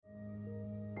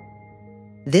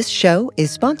This show is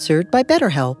sponsored by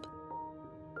BetterHelp.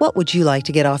 What would you like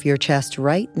to get off your chest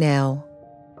right now?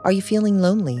 Are you feeling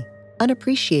lonely,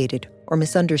 unappreciated, or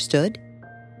misunderstood?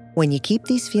 When you keep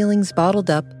these feelings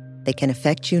bottled up, they can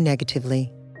affect you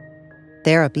negatively.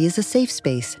 Therapy is a safe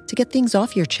space to get things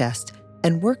off your chest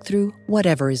and work through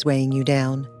whatever is weighing you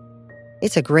down.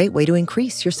 It's a great way to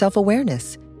increase your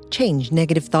self-awareness, change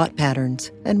negative thought patterns,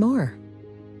 and more.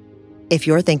 If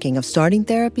you're thinking of starting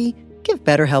therapy, give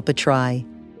BetterHelp a try.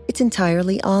 It's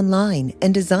entirely online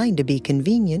and designed to be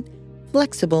convenient,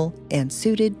 flexible, and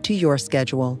suited to your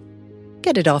schedule.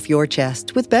 Get it off your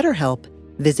chest with BetterHelp.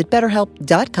 Visit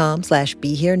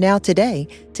BetterHelp.com/BeHereNow today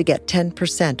to get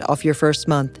 10% off your first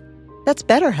month. That's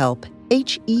BetterHelp,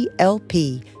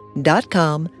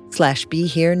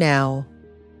 HELP.com/BeHereNow.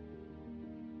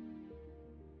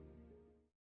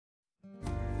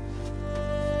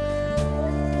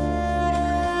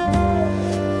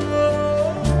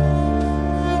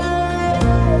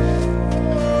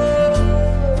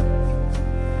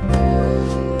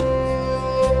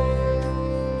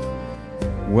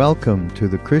 Welcome to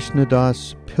the Krishna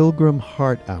Das Pilgrim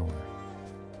Heart Hour.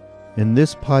 In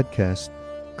this podcast,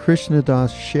 Krishna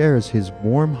Das shares his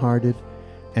warm-hearted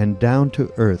and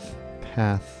down-to-earth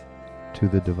path to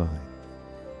the divine.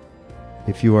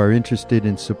 If you are interested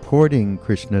in supporting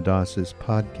Krishna Das's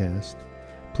podcast,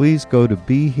 please go to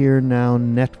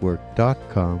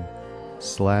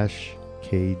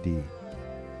BeHereNowNetwork.com/KD.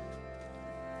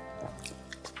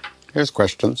 Here's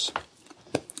questions.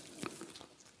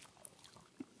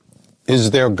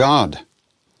 Is there God?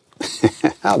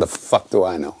 How the fuck do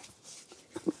I know?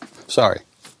 Sorry.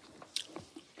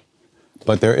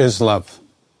 But there is love.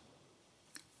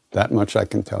 That much I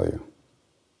can tell you.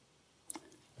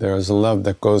 There is a love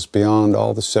that goes beyond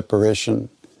all the separation,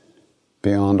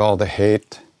 beyond all the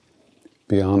hate,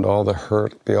 beyond all the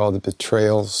hurt, beyond the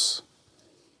betrayals,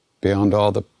 beyond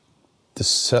all the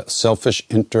selfish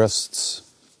interests,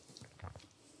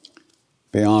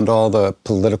 beyond all the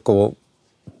political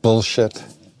bullshit,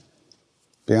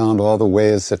 beyond all the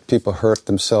ways that people hurt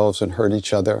themselves and hurt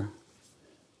each other,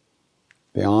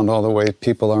 beyond all the way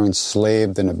people are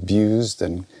enslaved and abused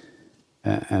and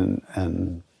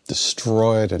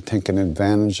destroyed and taken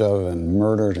advantage of and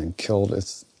murdered and killed.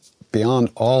 It's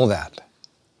beyond all that.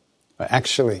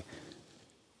 Actually,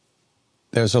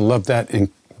 there's a love that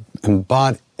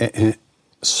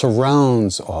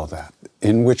surrounds all that,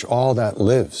 in which all that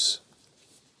lives.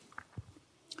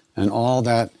 And all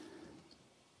that,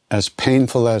 as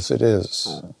painful as it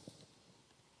is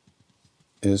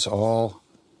all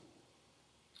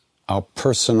our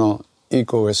personal,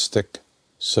 egoistic,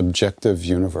 subjective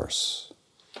universe.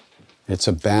 It's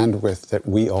a bandwidth that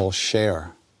we all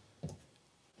share.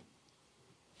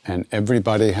 And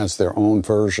everybody has their own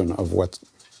version of what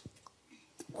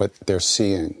they're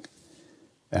seeing.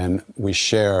 And we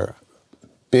share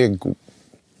big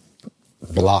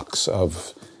blocks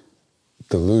of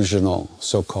delusional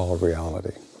so-called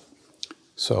reality.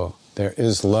 So there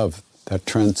is love that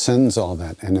transcends all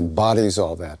that and embodies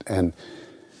all that and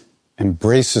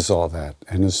embraces all that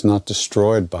and is not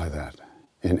destroyed by that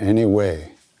in any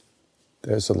way.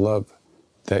 There's a love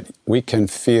that we can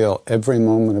feel every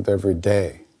moment of every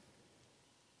day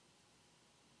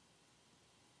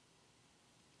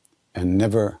and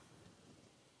never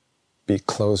be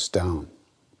closed down,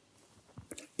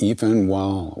 even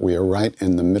while we are right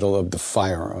in the middle of the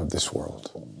fire of this world.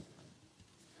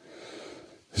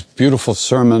 This beautiful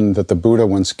sermon that the Buddha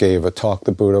once gave, a talk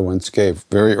the Buddha once gave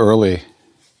very early.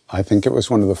 I think it was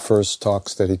one of the first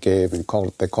talks that he gave, and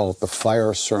they call it the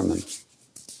fire sermon.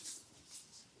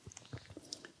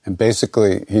 And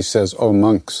basically he says, "Oh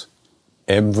monks,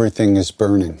 everything is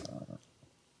burning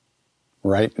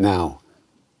right now.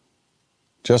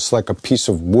 Just like a piece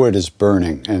of wood is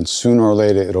burning, and sooner or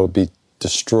later it'll be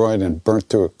destroyed and burnt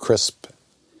to a crisp.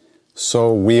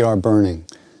 So we are burning.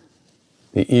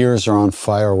 The ears are on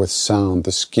fire with sound,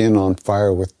 the skin on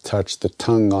fire with touch, the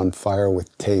tongue on fire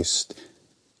with taste.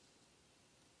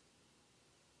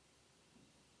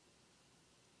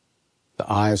 The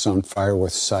eyes on fire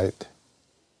with sight.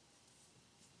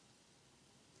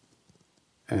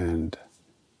 And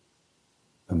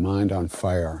the mind on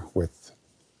fire with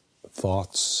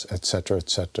thoughts, etc.,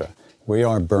 etc. We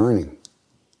are burning.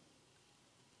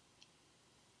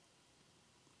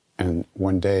 And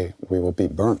one day we will be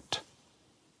burnt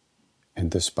in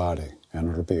this body, and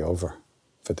it'll be over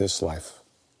for this life.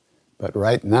 But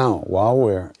right now,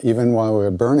 even while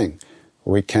we're burning,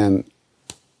 we can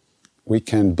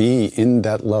be in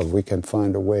that love. We can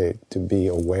find a way to be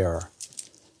aware,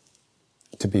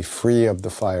 to be free of the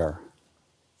fire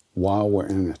while we're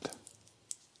in it.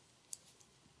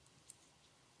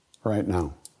 right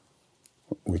now.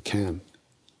 We can.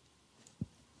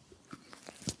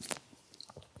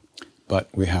 But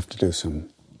we have to do some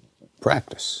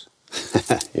practice.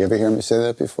 You ever hear me say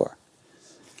that before?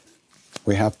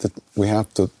 We have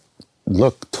to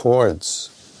look towards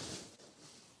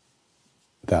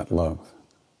that love.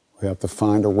 We have to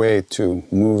find a way to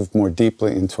move more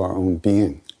deeply into our own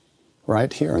being,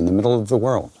 right here in the middle of the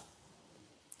world.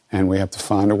 And we have to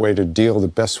find a way to deal the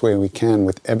best way we can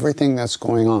with everything that's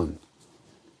going on,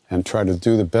 and try to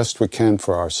do the best we can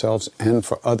for ourselves and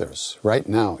for others right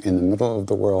now in the middle of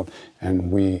the world.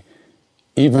 And we,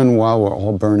 even while we're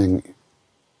all burning,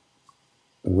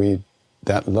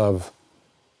 that love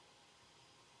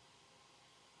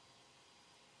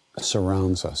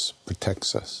surrounds us,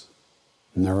 protects us,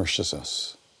 nourishes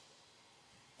us.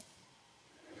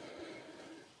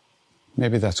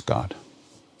 Maybe that's God.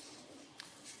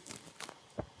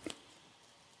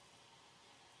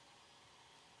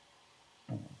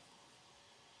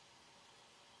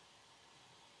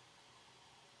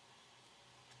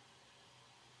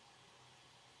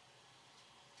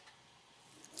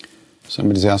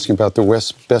 Somebody's asking about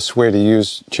the best way to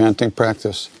use chanting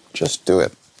practice. Just do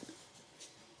it.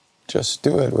 Just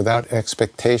do it without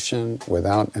expectation,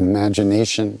 without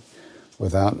imagination,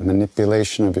 without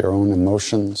manipulation of your own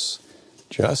emotions.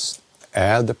 Just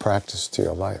add the practice to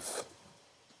your life.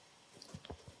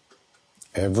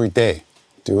 Every day,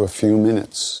 do a few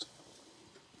minutes.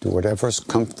 Do whatever's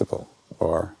comfortable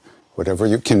or whatever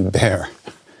you can bear.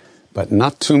 But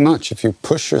not too much. If you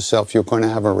push yourself, you're going to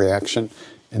have a reaction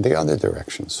in the other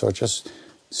direction. So just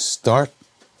start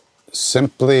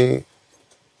simply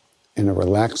in a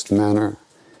relaxed manner.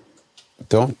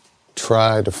 Don't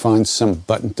try to find some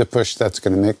button to push that's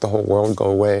going to make the whole world go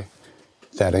away.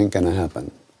 That ain't going to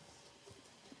happen.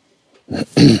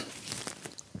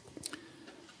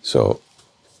 So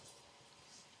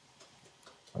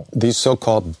these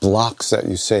so-called blocks that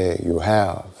you say you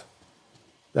have,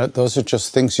 those are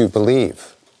just things you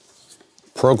believe,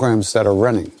 programs that are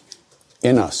running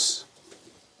in us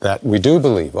that we do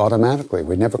believe automatically.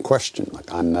 We never question,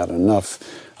 like, I'm not enough,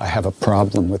 I have a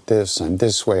problem with this, I'm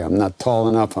this way, I'm not tall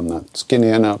enough, I'm not skinny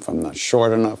enough, I'm not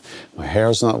short enough, my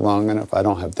hair's not long enough, I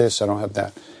don't have this, I don't have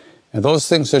that. And those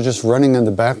things are just running in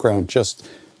the background, just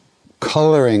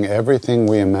coloring everything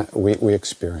we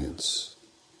experience,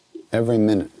 every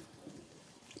minute.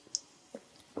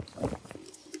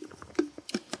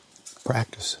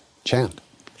 Practice, chant,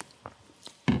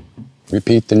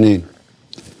 repeat the name.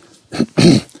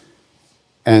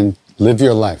 And live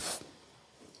your life.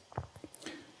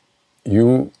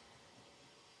 The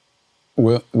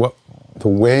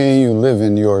way you live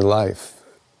in your life,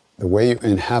 the way you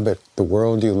inhabit the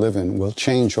world you live in will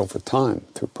change over time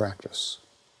through practice.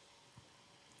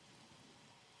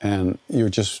 And you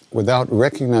just, without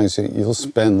recognizing it, you'll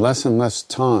spend less and less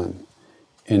time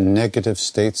in negative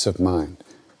states of mind,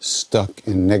 stuck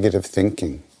in negative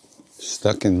thinking,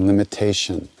 stuck in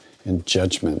limitation, in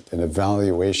judgment, in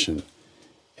evaluation,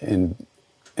 in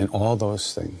all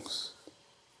those things.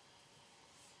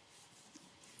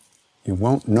 You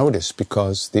won't notice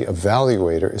because the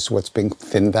evaluator is what's being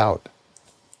thinned out.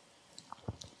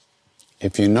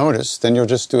 If you notice, then you'll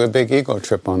just do a big ego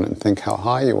trip on it and think how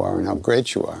high you are and how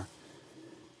great you are.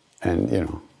 And,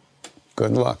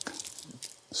 good luck.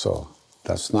 So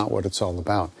that's not what it's all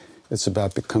about. It's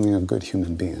about becoming a good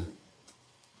human being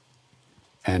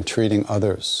and treating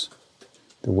others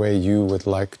the way you would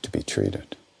like to be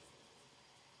treated.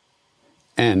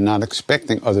 And not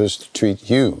expecting others to treat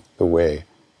you the way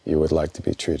you would like to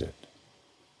be treated.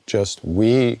 Just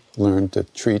we learn to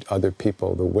treat other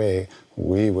people the way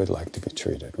we would like to be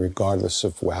treated, regardless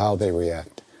of how they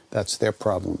react. That's their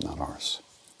problem, not ours.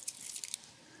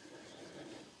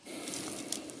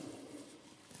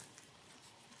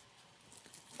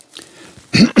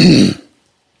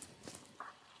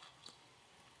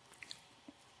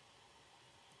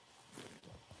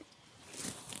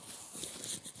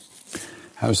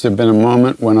 Has there been a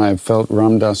moment when I have felt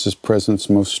Ram Dass's presence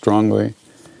most strongly?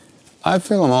 I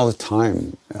feel him all the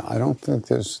time. I don't think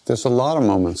there's a lot of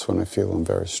moments when I feel him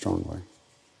very strongly.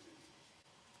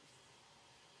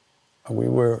 We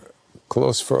were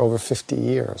close for over 50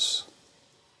 years.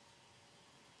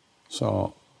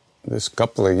 So this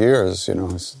couple of years,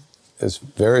 is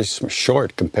very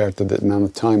short compared to the amount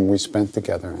of time we spent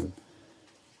together and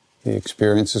the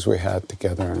experiences we had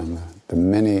together and the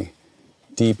many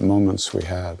deep moments we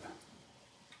had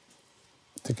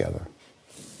together.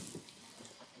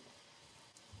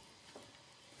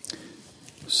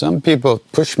 Some people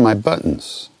push my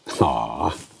buttons.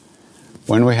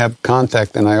 When we have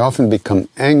contact, and I often become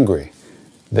angry.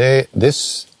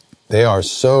 This They are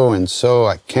so and so.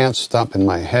 I can't stop in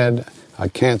my head. I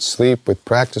can't sleep. With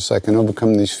practice, I can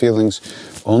overcome these feelings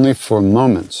only for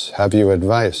moments. Have you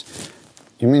advice?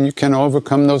 You mean you can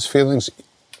overcome those feelings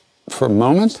for a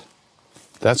moment?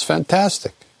 That's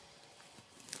fantastic.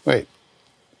 Wait.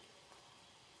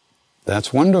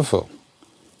 That's wonderful.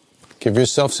 Give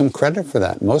yourself some credit for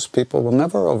that. Most people will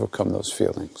never overcome those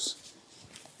feelings.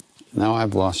 Now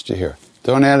I've lost you here.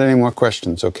 Don't add any more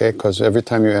questions, okay? Because every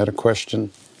time you add a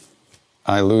question,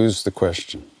 I lose the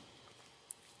question.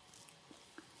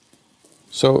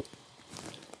 So,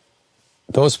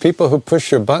 those people who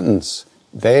push your buttons,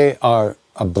 they are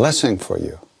a blessing for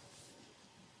you.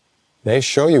 They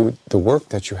show you the work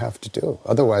that you have to do.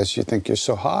 Otherwise, you think you're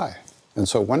so high and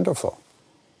so wonderful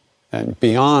and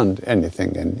beyond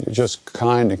anything, and you're just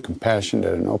kind and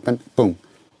compassionate and open. Boom.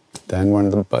 Then one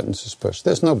of the buttons is pushed.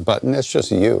 There's no button, it's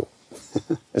just you.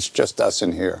 It's just us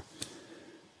in here.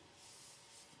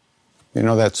 You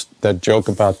know that joke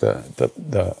about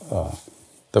the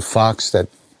fox that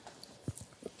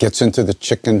gets into the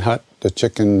chicken hut, the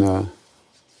chicken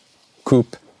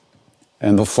coop,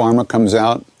 and the farmer comes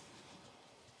out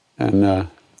and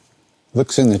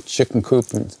looks in the chicken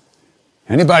coop and,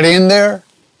 anybody in there?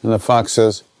 And the fox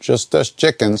says, just us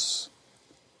chickens.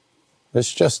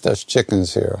 It's just us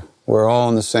chickens here. We're all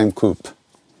in the same coop.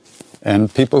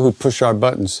 And people who push our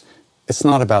buttons, it's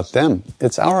not about them.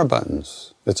 It's our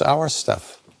buttons. It's our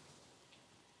stuff.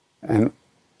 And,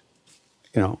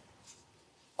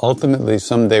 ultimately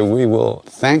someday we will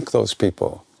thank those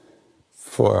people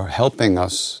for helping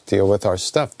us deal with our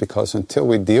stuff, because until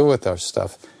we deal with our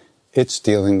stuff, it's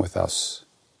dealing with us.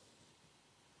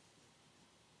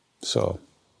 So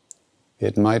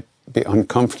it might be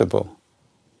uncomfortable,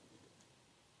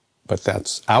 but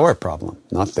that's our problem,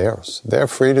 not theirs. They're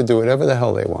free to do whatever the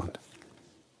hell they want,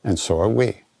 and so are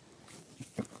we.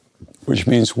 Which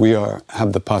means we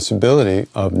have the possibility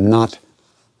of not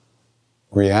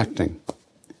reacting.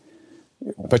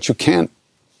 But you can't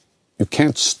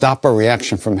stop a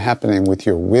reaction from happening with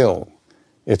your will.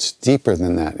 It's deeper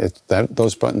than that.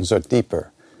 Those buttons are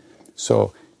deeper.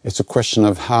 So it's a question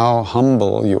of how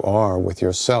humble you are with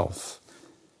yourself,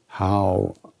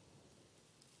 how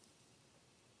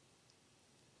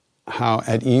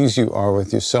at ease you are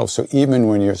with yourself. So even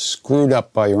when you're screwed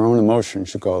up by your own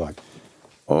emotions, you go like,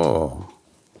 oh,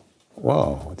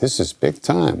 whoa, this is big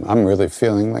time. I'm really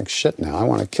feeling like shit now. I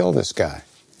want to kill this guy.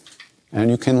 And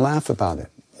you can laugh about it.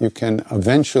 You can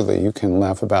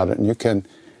laugh about it, and you can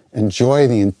enjoy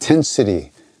the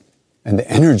intensity and the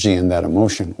energy in that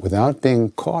emotion without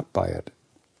being caught by it.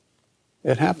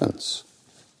 It happens.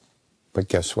 But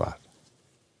guess what?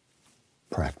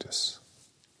 Practice.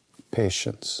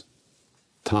 Patience.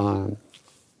 Time.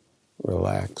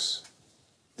 Relax.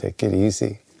 Take it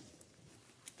easy.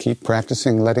 Keep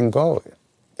practicing letting go.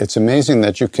 It's amazing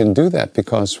that you can do that,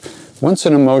 because once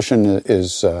an emotion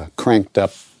is cranked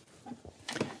up,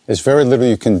 there's very little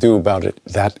you can do about it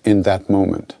in that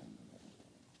moment.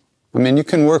 I mean, you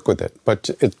can work with it, but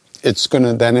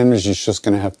that energy is just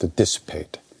going to have to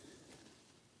dissipate.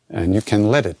 And you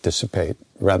can let it dissipate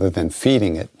rather than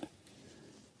feeding it.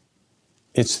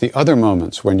 It's the other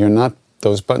moments when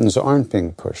those buttons aren't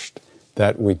being pushed,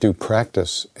 that we do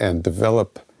practice and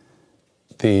develop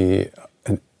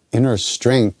an inner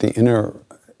strength, the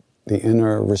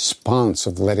inner response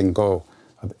of letting go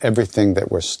of everything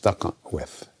that we're stuck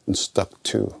with and stuck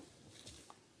to.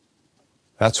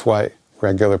 That's why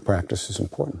regular practice is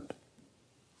important.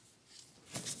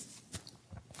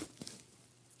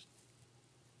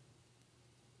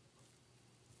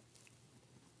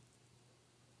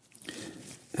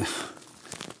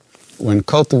 When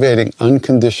cultivating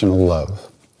unconditional love,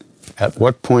 at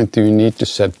what point do you need to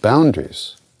set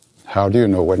boundaries? How do you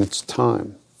know when it's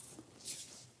time?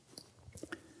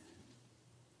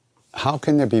 How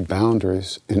can there be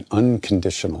boundaries in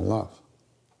unconditional love?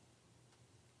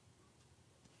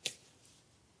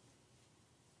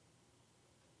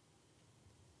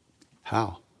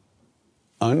 How?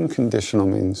 Unconditional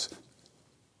means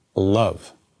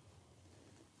love.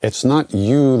 It's not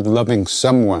you loving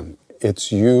someone,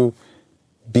 it's you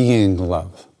being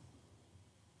love.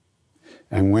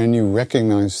 And when you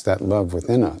recognize that love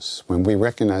within us, when we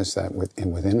recognize that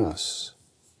within us,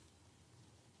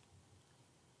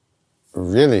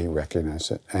 really recognize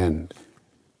it and,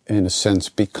 in a sense,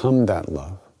 become that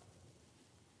love,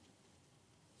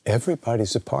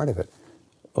 everybody's a part of it.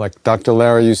 Like Dr.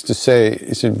 Lara used to say,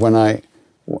 he said, what did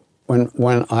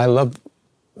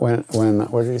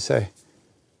he say?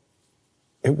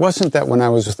 It wasn't that when I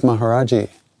was with Maharaji,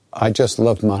 I just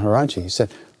loved Maharaji. He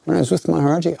said, when I was with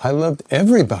Maharaji, I loved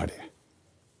everybody.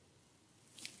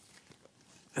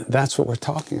 And that's what we're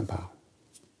talking about.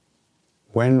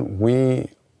 When we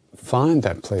find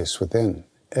that place within,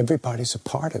 everybody's a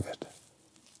part of it.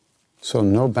 So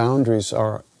no boundaries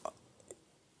are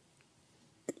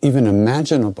even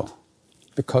imaginable,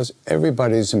 because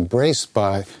everybody's embraced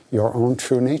by your own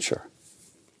true nature.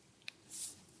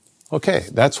 Okay,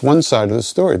 that's one side of the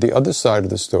story. The other side of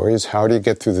the story is, how do you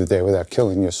get through the day without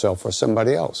killing yourself or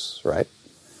somebody else, right?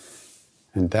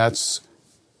 And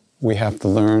we have to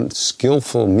learn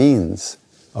skillful means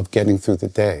of getting through the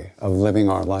day, of living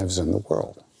our lives in the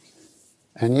world.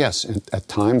 And yes, at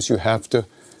times you have to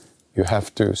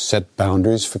set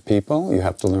boundaries for people. You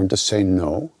have to learn to say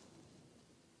no.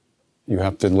 You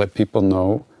have to let people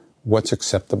know what's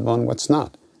acceptable and what's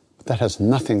not. But that has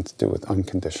nothing to do with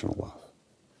unconditional love.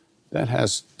 That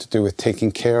has to do with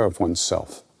taking care of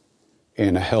oneself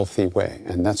in a healthy way.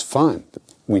 And that's fine.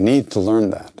 We need to learn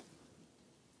that.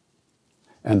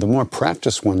 And the more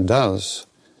practice one does,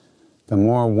 the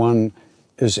more one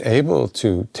is able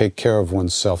to take care of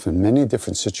oneself in many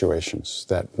different situations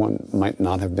that one might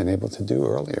not have been able to do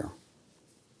earlier.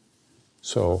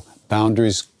 So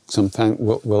boundaries sometimes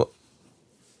will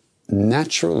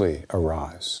naturally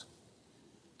arise.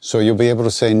 So you'll be able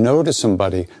to say no to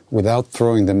somebody without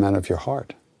throwing them out of your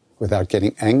heart, without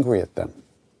getting angry at them.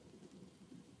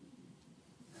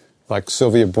 Like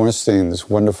Sylvia Bornstein, this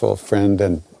wonderful friend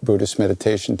and Buddhist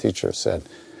meditation teacher, said,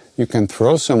 you can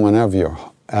throw someone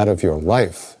out of your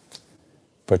life,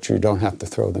 but you don't have to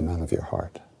throw them out of your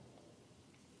heart.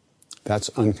 That's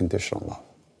unconditional love.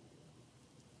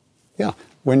 Yeah,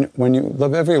 when you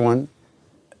love everyone,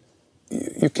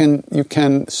 you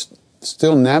can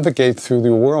still navigate through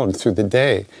the world, through the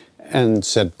day, and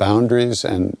set boundaries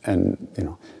and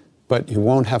but you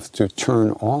won't have to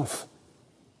turn off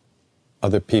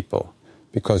other people,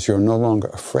 because you're no longer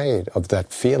afraid of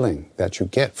that feeling that you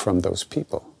get from those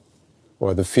people,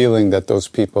 or the feeling that those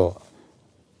people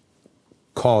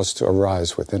cause to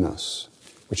arise within us,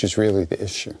 which is really the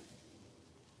issue.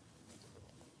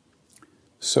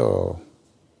 So,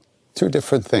 two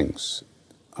different things: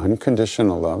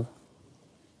 unconditional love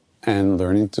and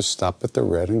learning to stop at the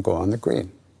red and go on the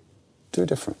green. Two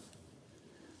different.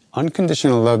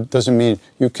 Unconditional love doesn't mean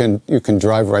you can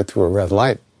drive right through a red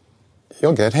light.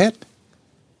 You'll get hit.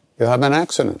 You'll have an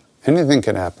accident. Anything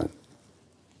can happen.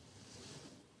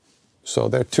 So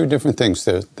there are two different things.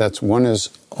 One is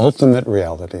ultimate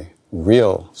reality,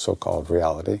 real so-called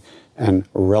reality, and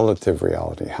relative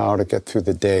reality, how to get through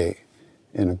the day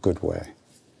in a good way,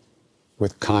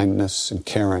 with kindness and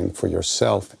caring for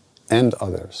yourself and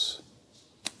others.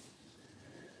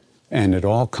 And it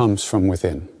all comes from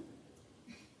within.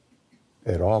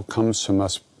 It all comes from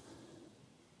us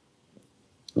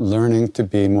learning to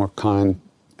be more kind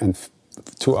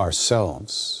to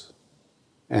ourselves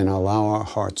and allow our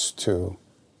hearts to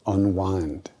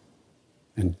unwind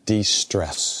and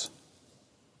de-stress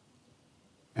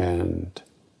and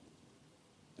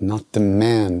not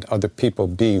demand other people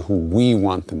be who we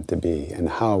want them to be and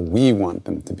how we want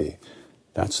them to be.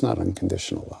 That's not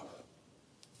unconditional love.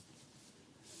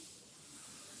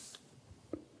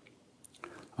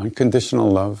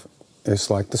 Unconditional love is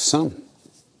like the sun.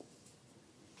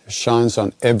 It shines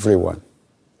on everyone.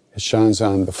 It shines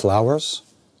on the flowers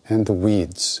and the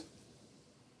weeds.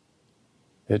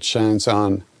 It shines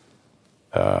on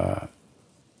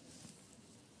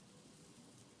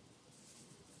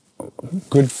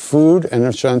good food, and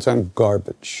it shines on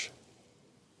garbage.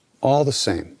 All the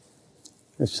same.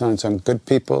 It shines on good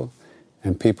people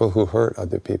and people who hurt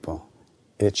other people.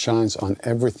 It shines on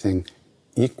everything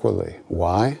equally.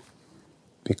 Why?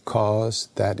 Because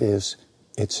that is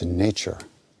its nature.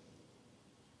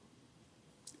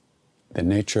 The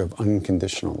nature of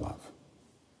unconditional love.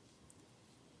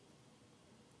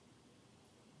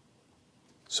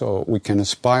 So we can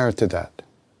aspire to that.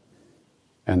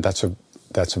 And that's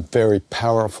a very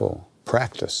powerful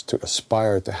practice, to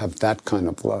aspire to have that kind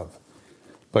of love.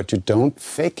 But you don't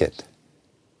fake it.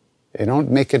 You don't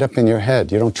make it up in your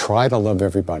head. You don't try to love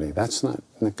everybody. That's not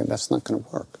going to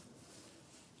work.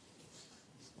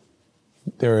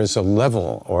 There is a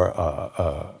level or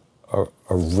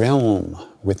a realm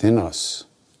within us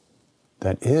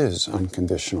that is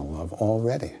unconditional love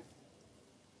already.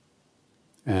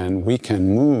 And we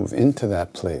can move into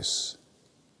that place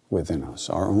within us,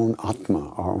 our own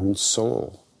Atma, our own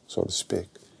soul, so to speak.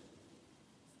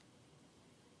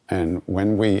 And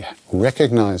when we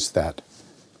recognize that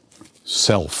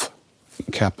self,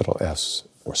 capital S,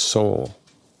 or soul,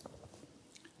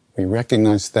 we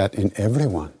recognize that in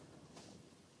everyone.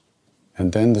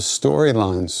 And then the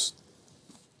storylines,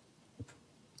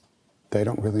 they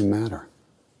don't really matter.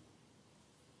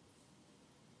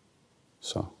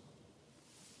 So.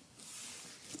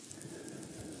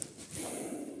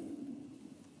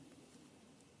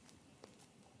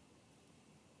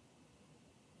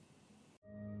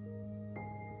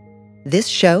 This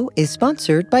show is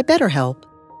sponsored by BetterHelp.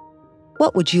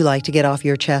 What would you like to get off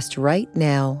your chest right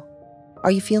now?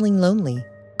 Are you feeling lonely,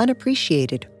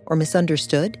 unappreciated, or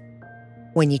misunderstood?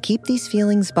 When you keep these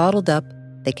feelings bottled up,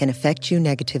 they can affect you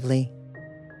negatively.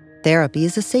 Therapy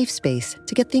is a safe space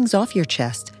to get things off your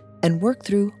chest and work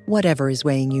through whatever is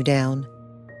weighing you down.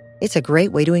 It's a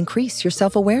great way to increase your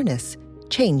self-awareness,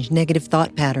 change negative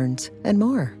thought patterns, and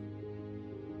more.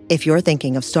 If you're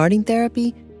thinking of starting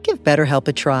therapy, give BetterHelp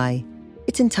a try.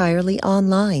 It's entirely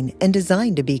online and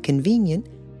designed to be convenient,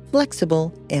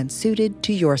 flexible, and suited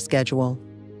to your schedule.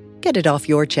 Get it off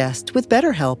your chest with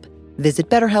BetterHelp. Visit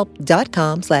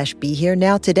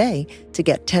BetterHelp.com/BeHereNow today to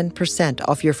get 10%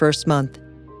 off your first month.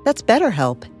 That's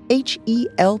BetterHelp,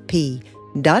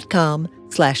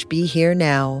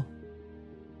 HELP.com/BeHereNow.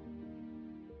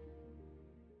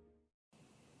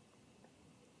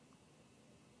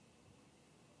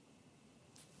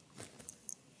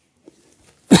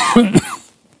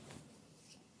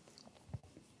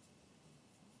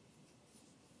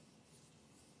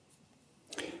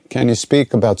 Can you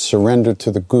speak about surrender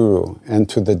to the Guru and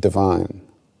to the divine?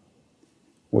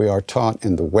 We are taught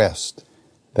in the West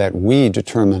that we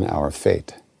determine our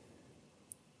fate.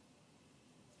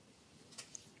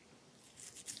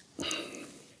 I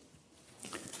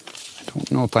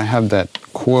don't know if I have that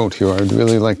quote here. I'd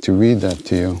really like to read that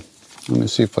to you. Let me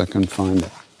see if I can find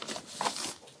it.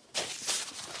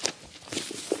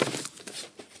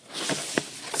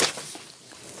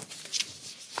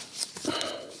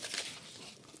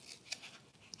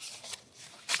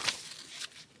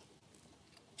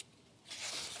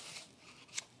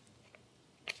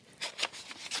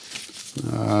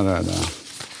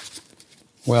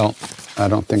 Well, I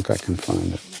don't think I can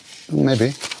find it.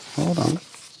 Maybe. Hold on.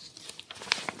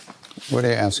 What are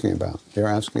you asking about? You're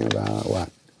asking about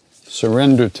what?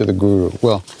 Surrender to the Guru.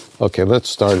 Well, okay, let's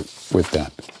start with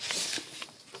that.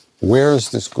 Where is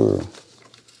this Guru?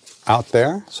 Out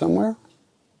there somewhere?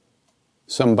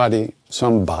 Somebody?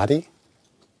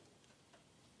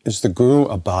 Is the Guru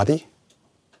a body?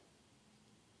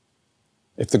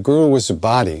 If the Guru was a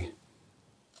body,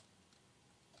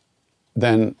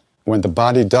 then when the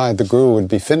body died, the Guru would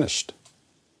be finished.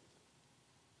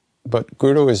 But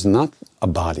Guru is not a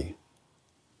body.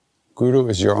 Guru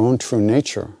is your own true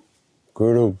nature.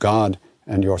 Guru, God,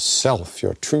 and yourself,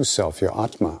 your true self, your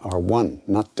Atma, are one,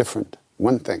 not different,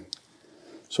 one thing.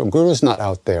 So Guru is not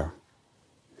out there.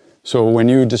 So when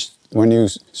you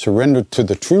surrender to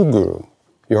the true Guru,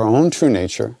 your own true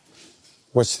nature,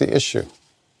 what's the issue?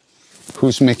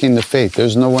 Who's making the fate?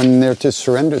 There's no one there to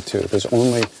surrender to. There's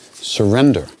only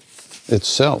surrender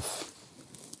itself.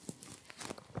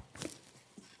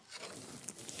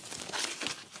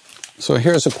 So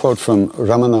here's a quote from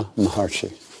Ramana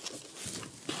Maharshi.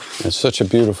 It's such a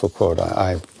beautiful quote.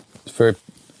 It's very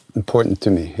important to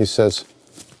me. He says,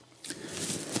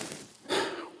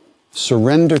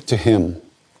 "Surrender to him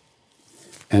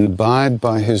and abide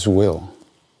by his will,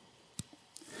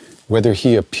 whether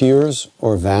he appears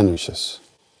or vanishes.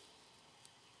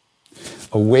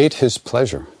 Await his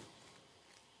pleasure.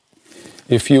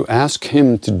 If you ask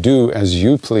him to do as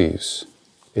you please,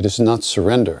 it is not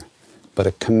surrender, but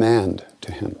a command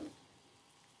to him.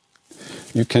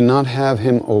 You cannot have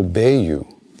him obey you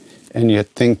and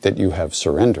yet think that you have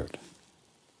surrendered.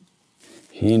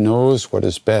 He knows what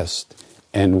is best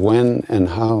and when and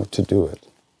how to do it.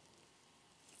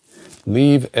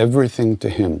 Leave everything to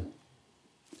him.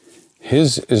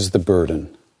 His is the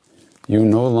burden. You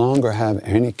no longer have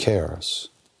any cares.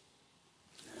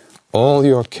 All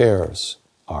your cares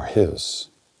are his.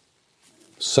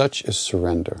 Such is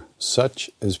surrender. Such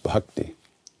is bhakti,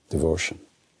 devotion."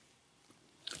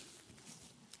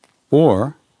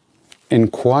 Or,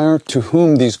 inquire to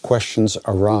whom these questions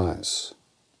arise.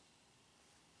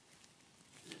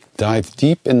 Dive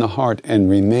deep in the heart and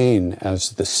remain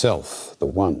as the self, the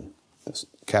one, the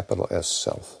capital S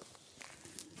self.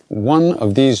 One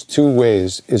of these two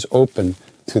ways is open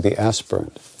to the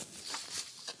aspirant.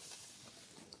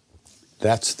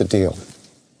 That's the deal.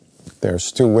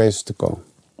 There's two ways to go.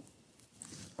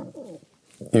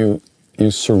 You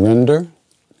surrender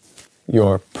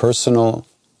your personal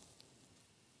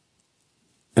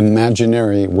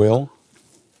imaginary will,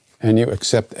 and you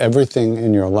accept everything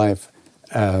in your life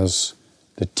as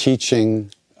the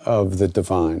teaching of the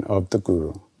divine, of the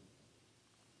Guru.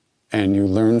 And you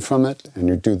learn from it, and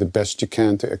you do the best you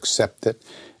can to accept it,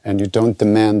 and you don't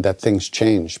demand that things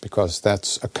change, because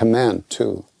that's a command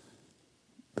to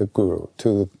the Guru,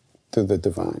 to to the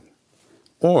divine.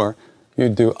 Or you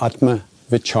do Atma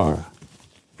Vichara,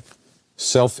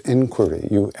 self-inquiry.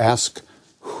 You ask,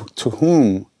 to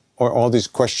whom are all these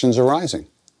questions arising?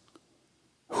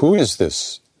 Who is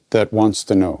this that wants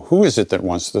to know? Who is it that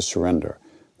wants to surrender?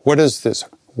 What is this?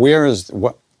 Where is,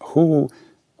 what? Who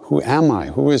am I?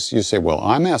 Who is, you say, well,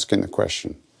 I'm asking the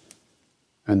question.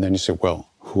 And then you say, well,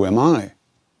 who am I?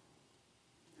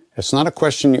 It's not a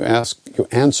question you ask, you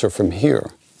answer from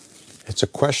here. It's a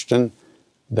question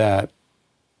that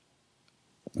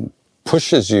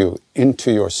pushes you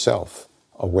into your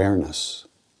self-awareness.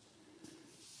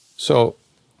 So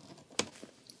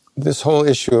this whole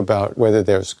issue about whether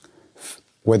there's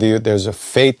a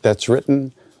fate that's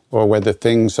written or whether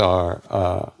things are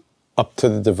up to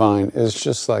the divine is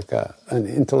just like an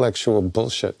intellectual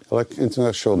bullshit, like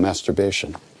intellectual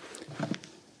masturbation.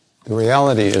 The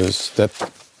reality is that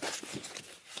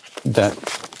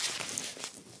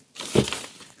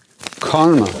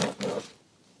karma,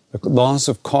 the laws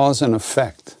of cause and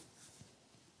effect.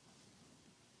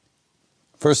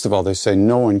 First of all, they say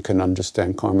no one can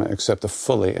understand karma except a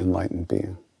fully enlightened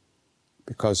being,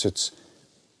 because it's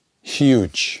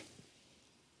huge.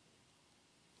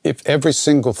 If every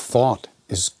single thought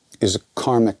is a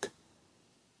karmic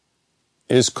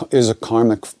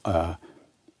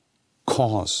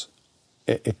cause,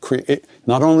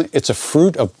 not only it's a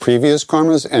fruit of previous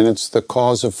karmas, and it's the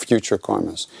cause of future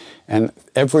karmas. And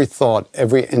every thought,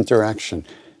 every interaction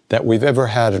that we've ever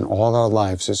had in all our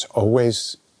lives is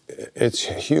always, it's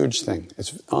a huge thing.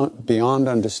 It's beyond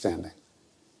understanding.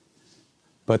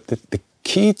 But the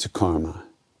key to karma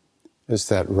is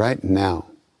that right now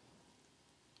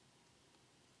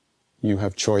you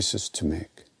have choices to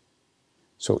make.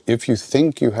 So if you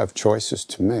think you have choices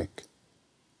to make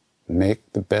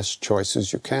the best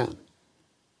choices you can.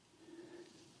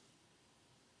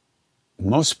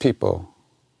 Most people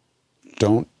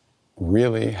don't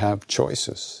really have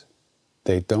choices.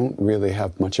 They don't really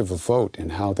have much of a vote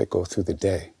in how they go through the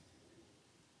day.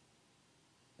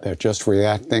 They're just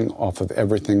reacting off of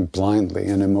everything blindly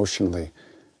and emotionally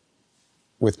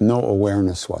with no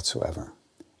awareness whatsoever,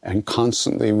 and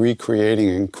constantly recreating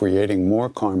and creating more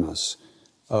karmas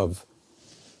of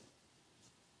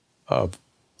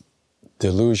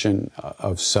delusion,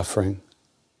 of suffering,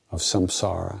 of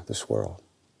samsara, this world.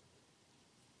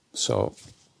 So,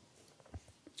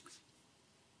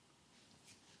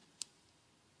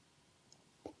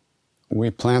 we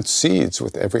plant seeds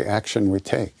with every action we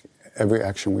take, every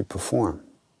action we perform.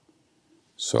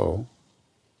 So,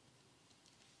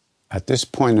 at this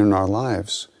point in our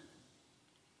lives,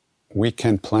 we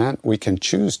can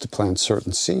choose to plant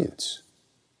certain seeds.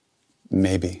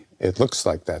 Maybe it looks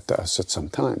like that to us at some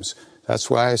times. That's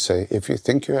why I say, if you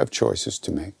think you have choices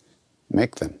to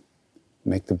make them.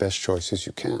 Make the best choices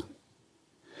you can.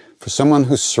 For someone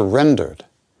who's surrendered,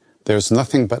 there's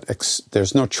nothing but,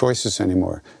 there's no choices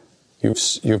anymore.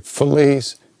 You've fully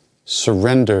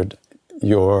surrendered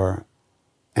your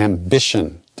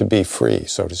ambition to be free,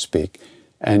 so to speak,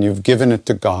 and you've given it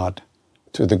to God,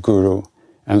 to the Guru,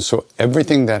 and so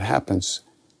everything that happens,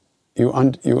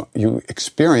 you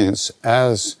experience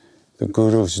as the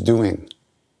Guru's doing,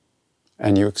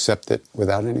 and you accept it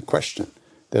without any question.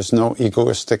 There's no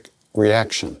egoistic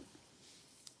reaction.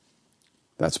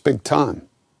 That's big time.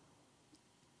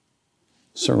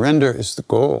 Surrender is the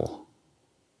goal.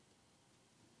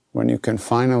 When you can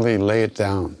finally lay it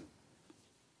down,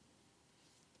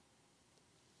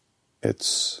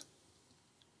 it's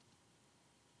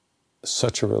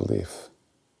such a relief.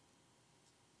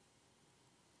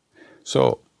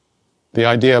 So, the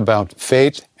idea about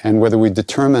fate and whether we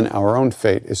determine our own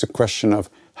fate is a question of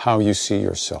how you see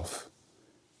yourself.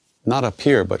 Not up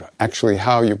here, but actually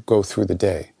how you go through the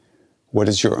day. What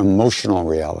is your emotional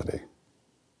reality?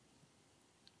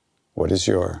 What is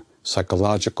your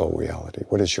psychological reality?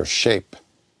 What is your shape?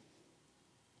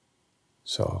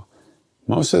 So,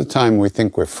 most of the time we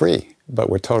think we're free, but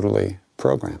we're totally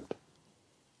programmed.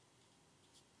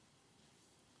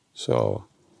 So,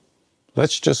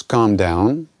 let's just calm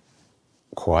down,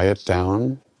 quiet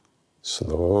down,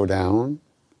 slow down,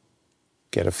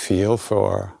 get a feel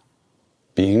for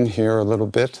being here a little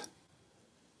bit,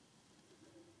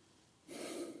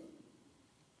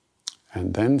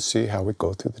 and then see how we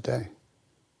go through the day.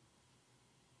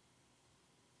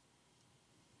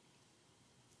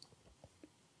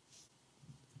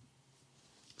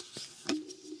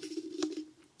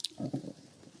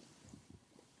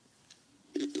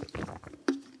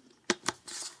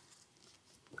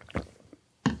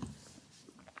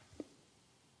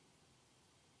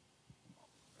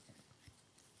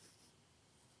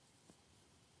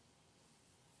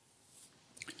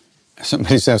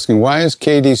 Somebody's asking, why is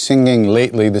KD singing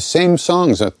lately the same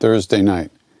songs at Thursday night?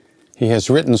 He has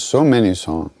written so many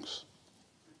songs.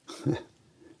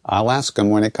 I'll ask him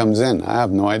when it comes in. I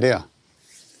have no idea.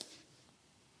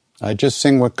 I just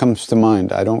sing what comes to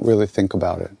mind. I don't really think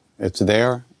about it. It's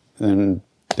there, and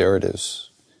there it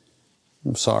is.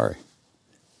 I'm sorry.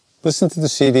 Listen to the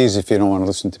CDs if you don't want to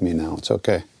listen to me now. It's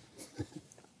okay.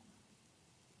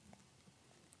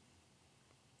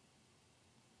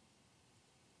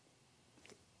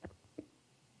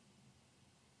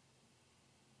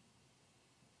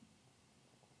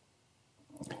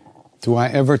 Do I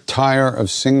ever tire of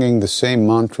singing the same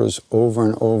mantras over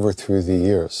and over through the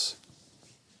years?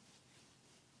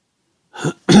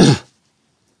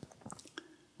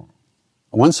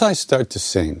 Once I start to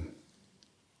sing,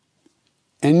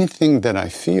 anything that I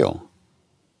feel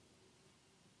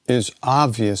is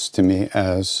obvious to me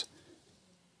as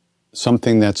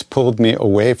something that's pulled me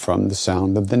away from the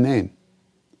sound of the name.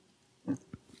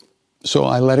 So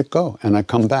I let it go and I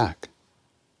come back.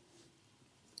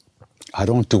 I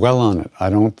don't dwell on it. I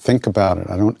don't think about it.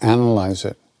 I don't analyze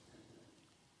it.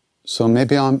 So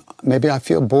maybe I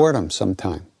feel boredom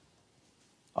sometime.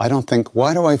 I don't think,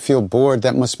 why do I feel bored?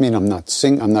 That must mean I'm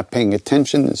not paying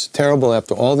attention. It's terrible.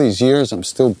 After all these years, I'm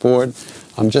still bored.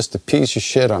 I'm just a piece of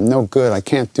shit. I'm no good. I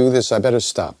can't do this. I better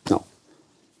stop. No.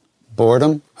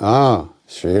 Boredom?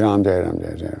 Sri Ram Jai Ram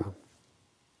Jai Jai Ram.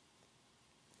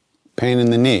 Pain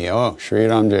in the knee? Oh, Sri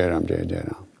Ram Jai Ram Jai Jai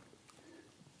Ram.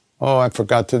 Oh, I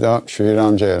forgot to do Sri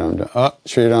Ram Jai Ram Jai.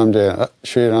 Sri Ram Jai.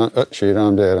 Sri Ram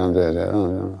Jai Ram Jai Jai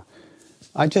Ram.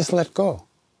 I just let go.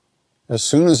 As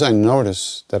soon as I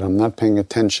notice that I'm not paying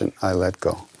attention, I let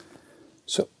go.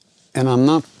 So, and I'm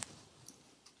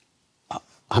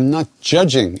not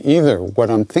judging either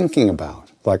what I'm thinking about.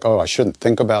 Like, oh, I shouldn't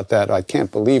think about that. I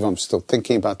can't believe I'm still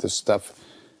thinking about this stuff.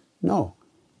 No.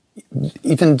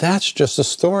 Even that's just a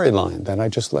storyline that I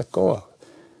just let go of.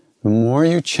 The more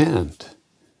you chant,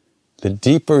 the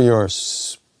deeper your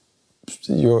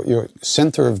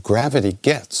center of gravity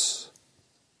gets.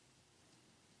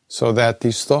 So that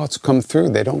these thoughts come through,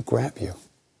 they don't grab you.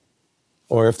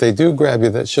 Or if they do grab you,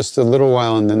 that's just a little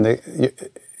while and then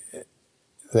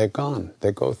they're gone.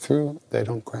 They go through, they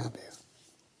don't grab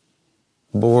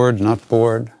you. Bored, not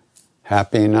bored.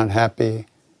 Happy, not happy.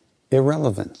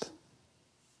 Irrelevant.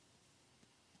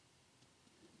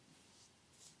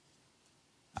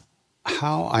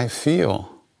 How I feel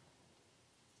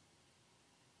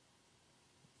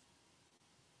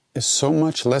is so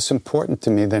much less important to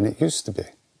me than it used to be.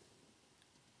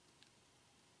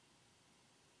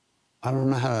 I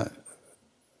don't know how to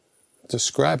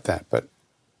describe that, but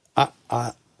I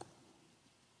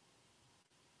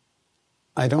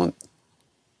don't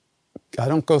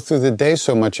go through the day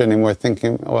so much anymore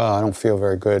thinking, well, I don't feel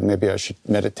very good. Maybe I should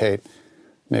meditate.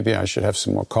 Maybe I should have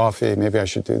some more coffee. Maybe I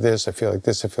should do this. I feel like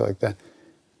this. I feel like that.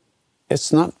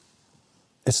 It's not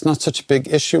such a big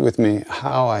issue with me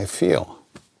how I feel.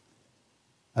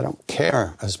 I don't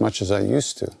care as much as I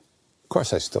used to. Of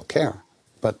course, I still care,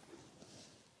 but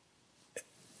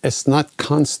it's not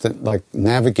constant, like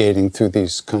navigating through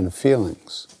these kind of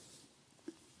feelings.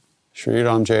 Shri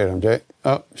Ram Jai Ram Jai.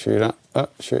 Shri Ram.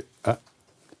 Shri.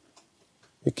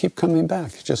 You keep coming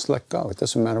back. You just let go. It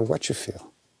doesn't matter what you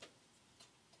feel.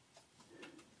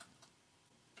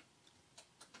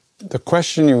 The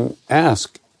question you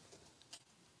ask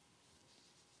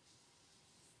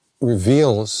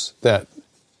reveals that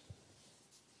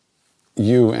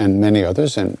you and many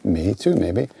others, and me too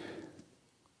maybe,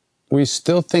 we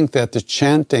still think that the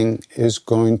chanting is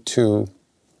going to,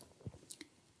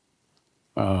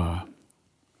 let's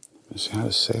see how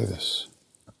to say this.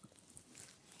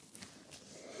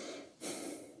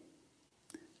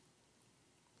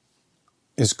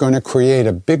 Is going to create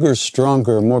a bigger,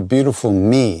 stronger, more beautiful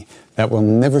me that will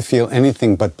never feel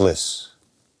anything but bliss.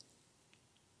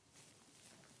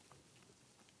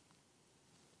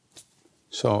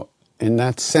 So, in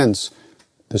that sense,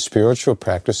 the spiritual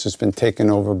practice has been taken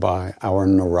over by our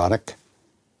neurotic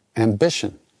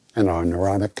ambition and our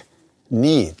neurotic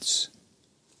needs.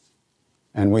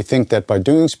 And we think that by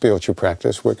doing spiritual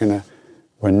practice,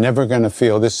 we're never going to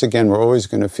feel this again. We're always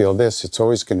going to feel this. It's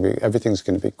always going to be, everything's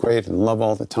going to be great and love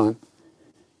all the time.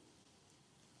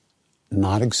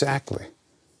 Not exactly.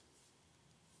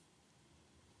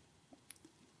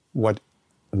 What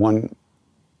one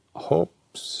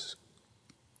hopes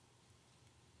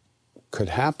could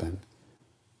happen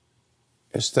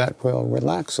is that we'll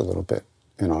relax a little bit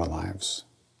in our lives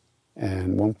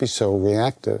and won't be so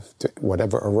reactive to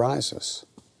whatever arises.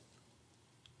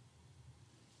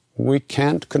 We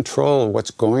can't control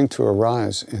what's going to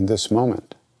arise in this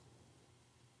moment.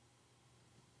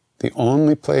 The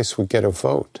only place we get a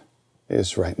vote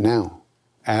is right now,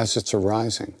 as it's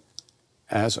arising,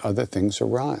 as other things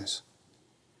arise.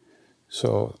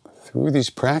 So through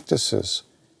these practices,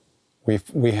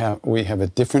 we have a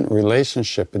different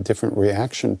relationship, a different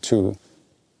reaction to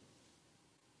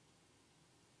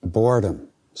boredom,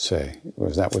 say.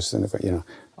 That was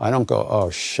I don't go,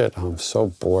 oh shit, I'm so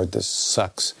bored, this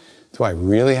sucks. Do I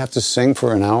really have to sing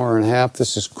for an hour and a half?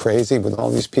 This is crazy with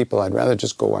all these people. I'd rather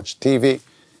just go watch TV.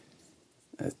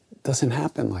 It doesn't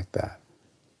happen like that.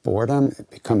 Boredom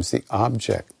becomes the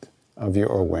object of your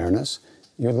awareness.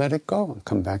 You let it go and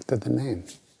come back to the name.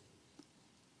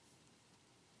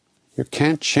 You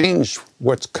can't change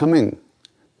what's coming,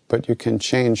 but you can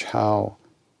change how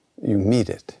you meet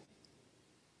it.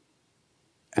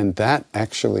 And that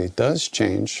actually does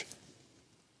change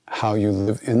how you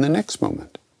live in the next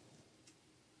moment.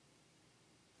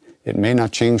 It may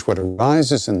not change what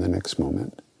arises in the next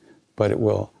moment, but it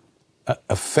will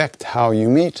affect how you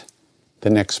meet the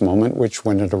next moment, which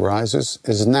when it arises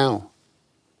is now.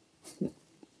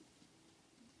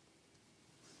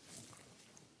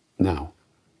 Now,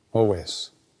 always.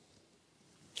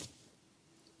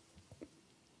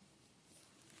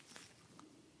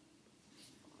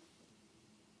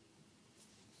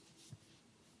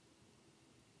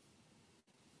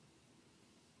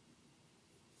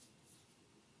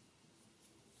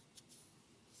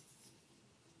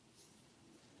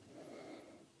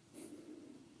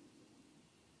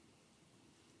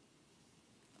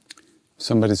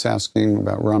 Somebody's asking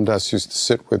about Ram Dass used to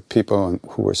sit with people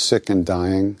who were sick and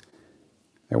dying.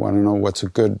 They want to know what's a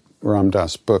good Ram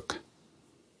Dass book.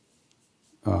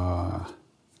 I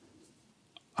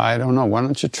don't know. Why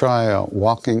don't you try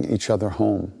Walking Each Other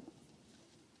Home?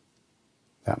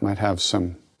 That might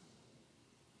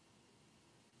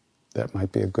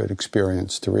be a good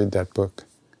experience to read that book.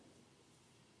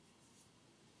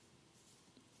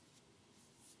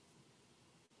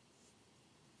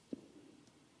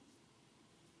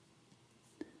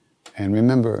 And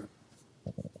remember,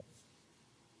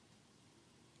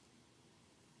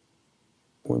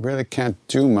 we really can't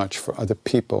do much for other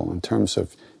people in terms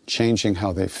of changing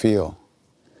how they feel.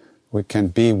 We can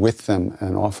be with them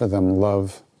and offer them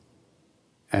love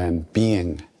and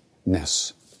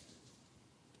beingness.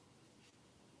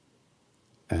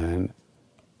 And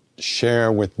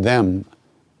share with them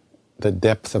the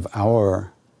depth of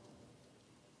our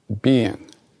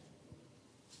being.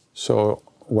 So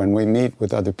when we meet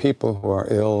with other people who are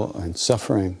ill and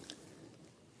suffering,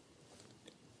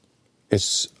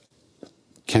 it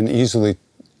can easily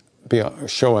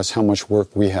show us how much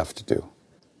work we have to do.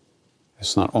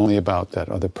 It's not only about that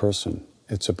other person.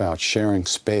 It's about sharing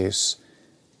space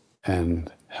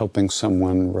and helping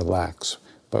someone relax.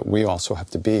 But we also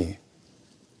have to be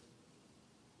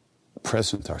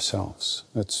present ourselves.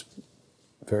 It's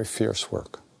very fierce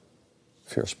work,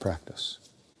 fierce practice.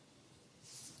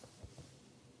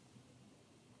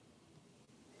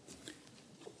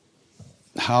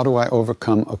 How do I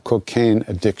overcome a cocaine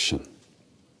addiction?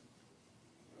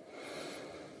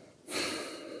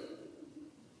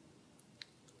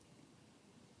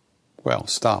 Well,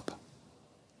 stop.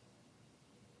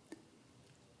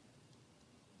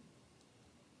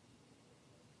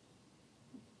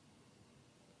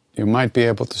 You might be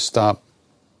able to stop.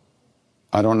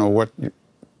 I don't know what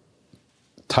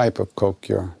type of coke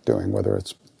you're doing, whether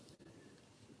it's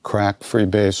crack,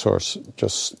 freebase, or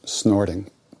just snorting.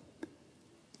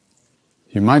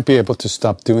 You might be able to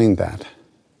stop doing that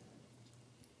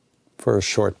for a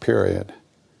short period,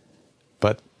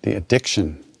 but the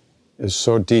addiction is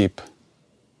so deep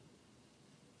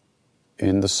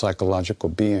in the psychological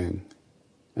being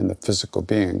and the physical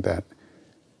being that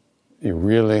you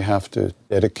really have to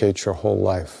dedicate your whole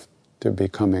life to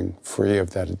becoming free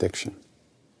of that addiction.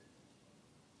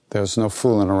 There's no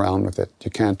fooling around with it.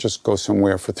 You can't just go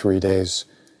somewhere for 3 days,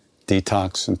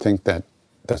 detox, and think that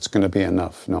that's going to be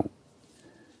enough. No.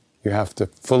 You have to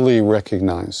fully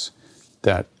recognize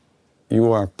that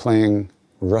you are playing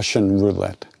Russian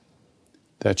roulette,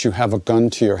 that you have a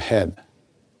gun to your head,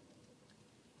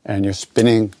 and you're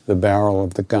spinning the barrel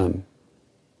of the gun.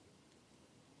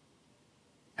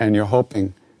 And you're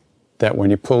hoping that when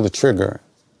you pull the trigger,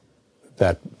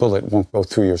 that bullet won't go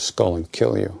through your skull and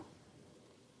kill you.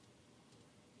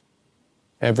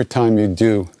 Every time you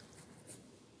do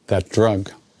that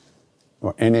drug,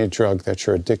 or any drug that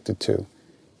you're addicted to,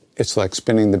 it's like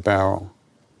spinning the barrel.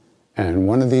 And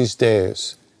one of these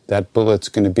days, that bullet's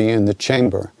going to be in the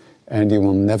chamber, and you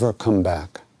will never come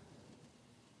back.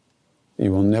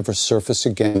 You will never surface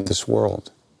again in this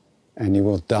world, and you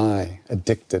will die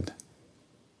addicted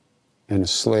and a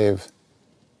slave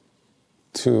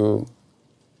to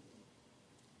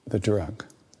the drug.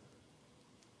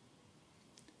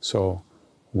 So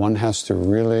one has to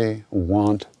really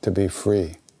want to be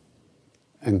free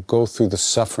and go through the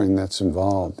suffering that's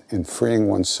involved in freeing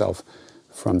oneself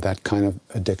from that kind of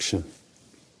addiction.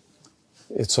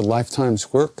 It's a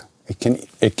lifetime's work.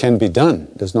 It can be done.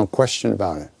 There's no question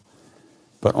about it.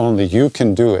 But only you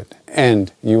can do it,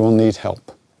 and you will need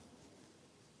help.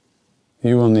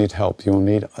 You will need help. You will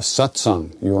need a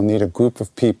satsang. You will need a group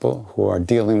of people who are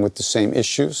dealing with the same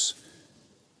issues,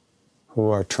 who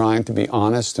are trying to be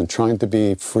honest and trying to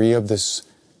be free of this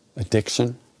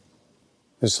addiction,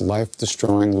 this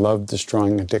life-destroying,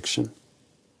 love-destroying addiction.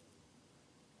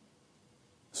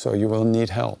 So you will need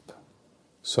help.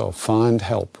 So find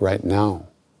help right now.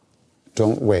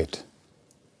 Don't wait.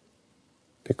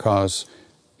 Because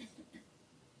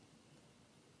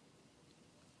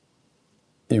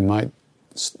you might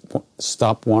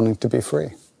stop wanting to be free.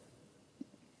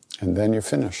 And then you're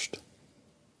finished.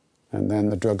 And then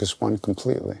the drug is won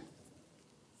completely.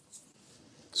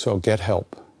 So get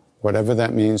help. Whatever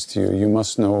that means to you, you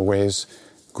must know ways,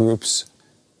 groups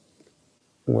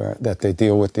that they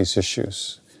deal with these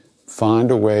issues.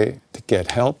 Find a way to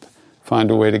get help.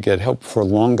 Find a way to get help for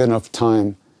long enough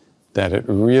time that it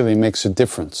really makes a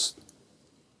difference.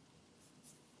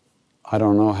 I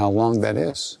don't know how long that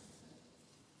is.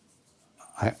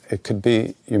 It could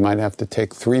be, you might have to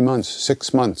take 3 months,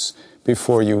 6 months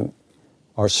before you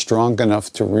are strong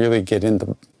enough to really get in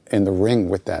the ring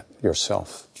with that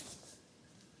yourself.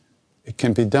 It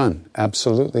can be done.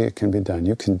 Absolutely, it can be done.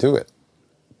 You can do it,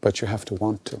 but you have to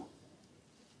want to.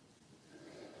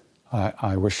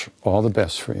 I wish all the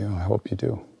best for you. I hope you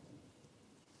do.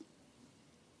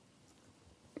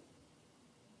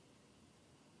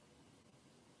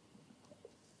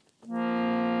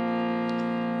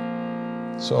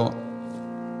 So,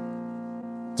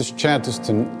 this chant is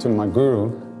to my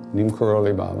guru, Neem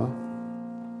Karoli Baba.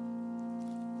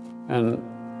 And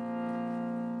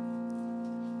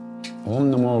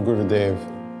Om Namo Gurudev,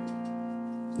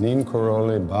 Neem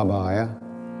Karoli Babaya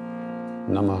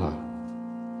Namaha.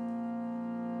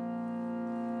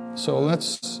 So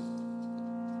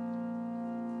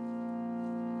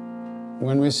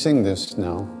when we sing this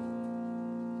now,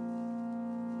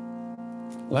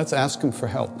 let's ask him for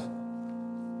help.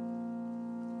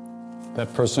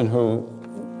 That person who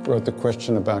wrote the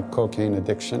question about cocaine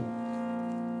addiction,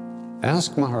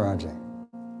 ask Maharaji.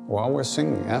 While we're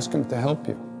singing, ask him to help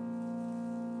you.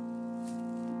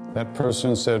 That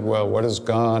person said, well, what is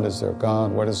God? Is there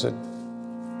God? What is it?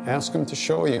 Ask him to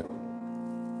show you.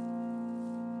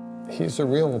 He's a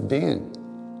real being.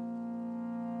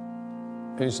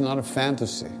 He's not a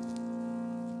fantasy.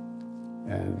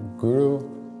 And Guru,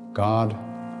 God,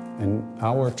 and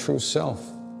our true self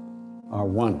are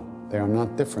one. They are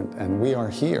not different, and we are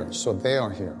here, so they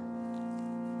are here.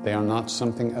 They are not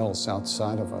something else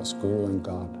outside of us, Guru and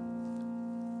God.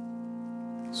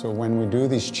 So when we do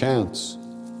these chants,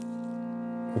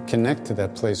 we connect to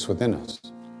that place within us.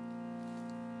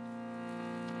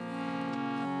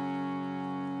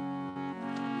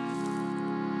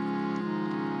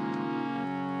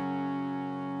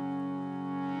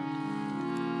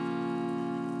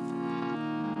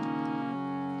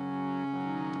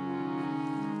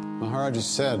 Maharaji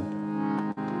said,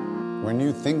 when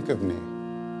you think of me,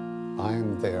 I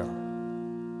am there.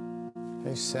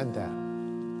 He said that.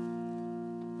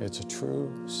 It's a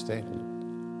true statement.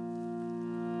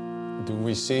 Do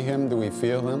we see him? Do we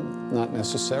feel him? Not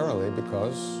necessarily,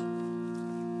 because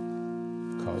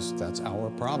that's our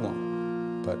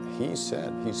problem. But he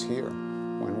said he's here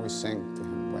when we sing to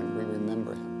him, when we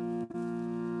remember him.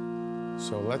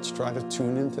 So let's try to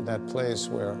tune into that place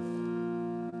where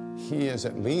he is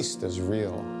at least as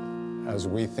real as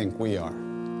we think we are.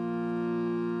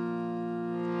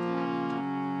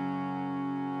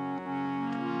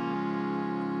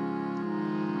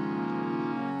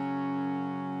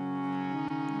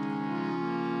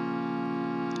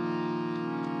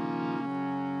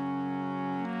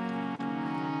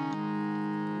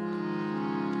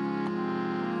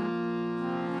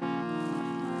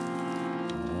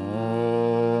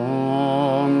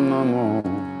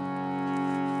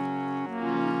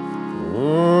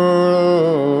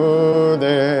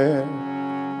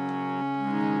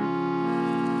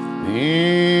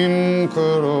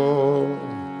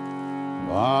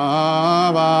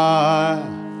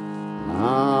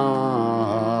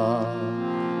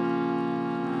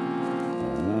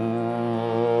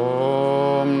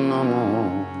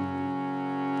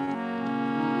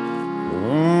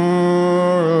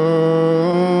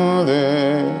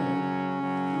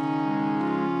 Neem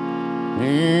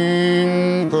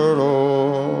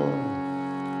Karoli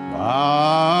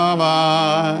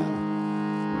Baba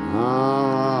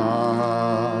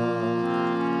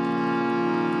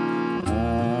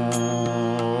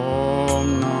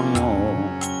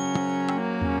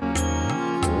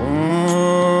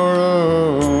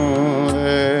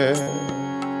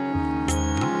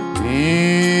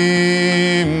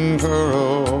Neem,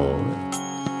 Karoli,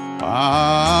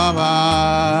 Baba,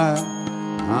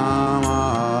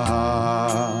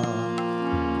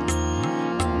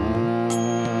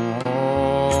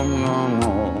 Om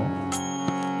Namo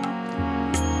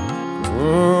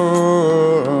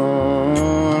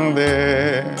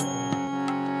Gurudev.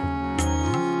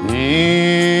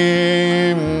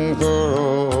 Neem,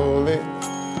 Karoli,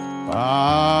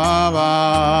 Baba,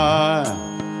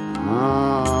 Om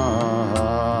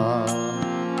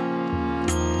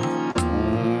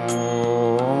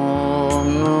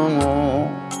Namo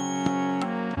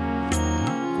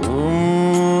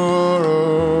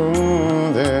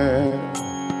Gurudev.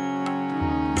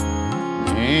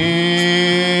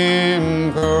 Neem,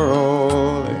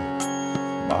 Karoli,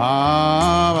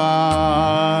 Baba,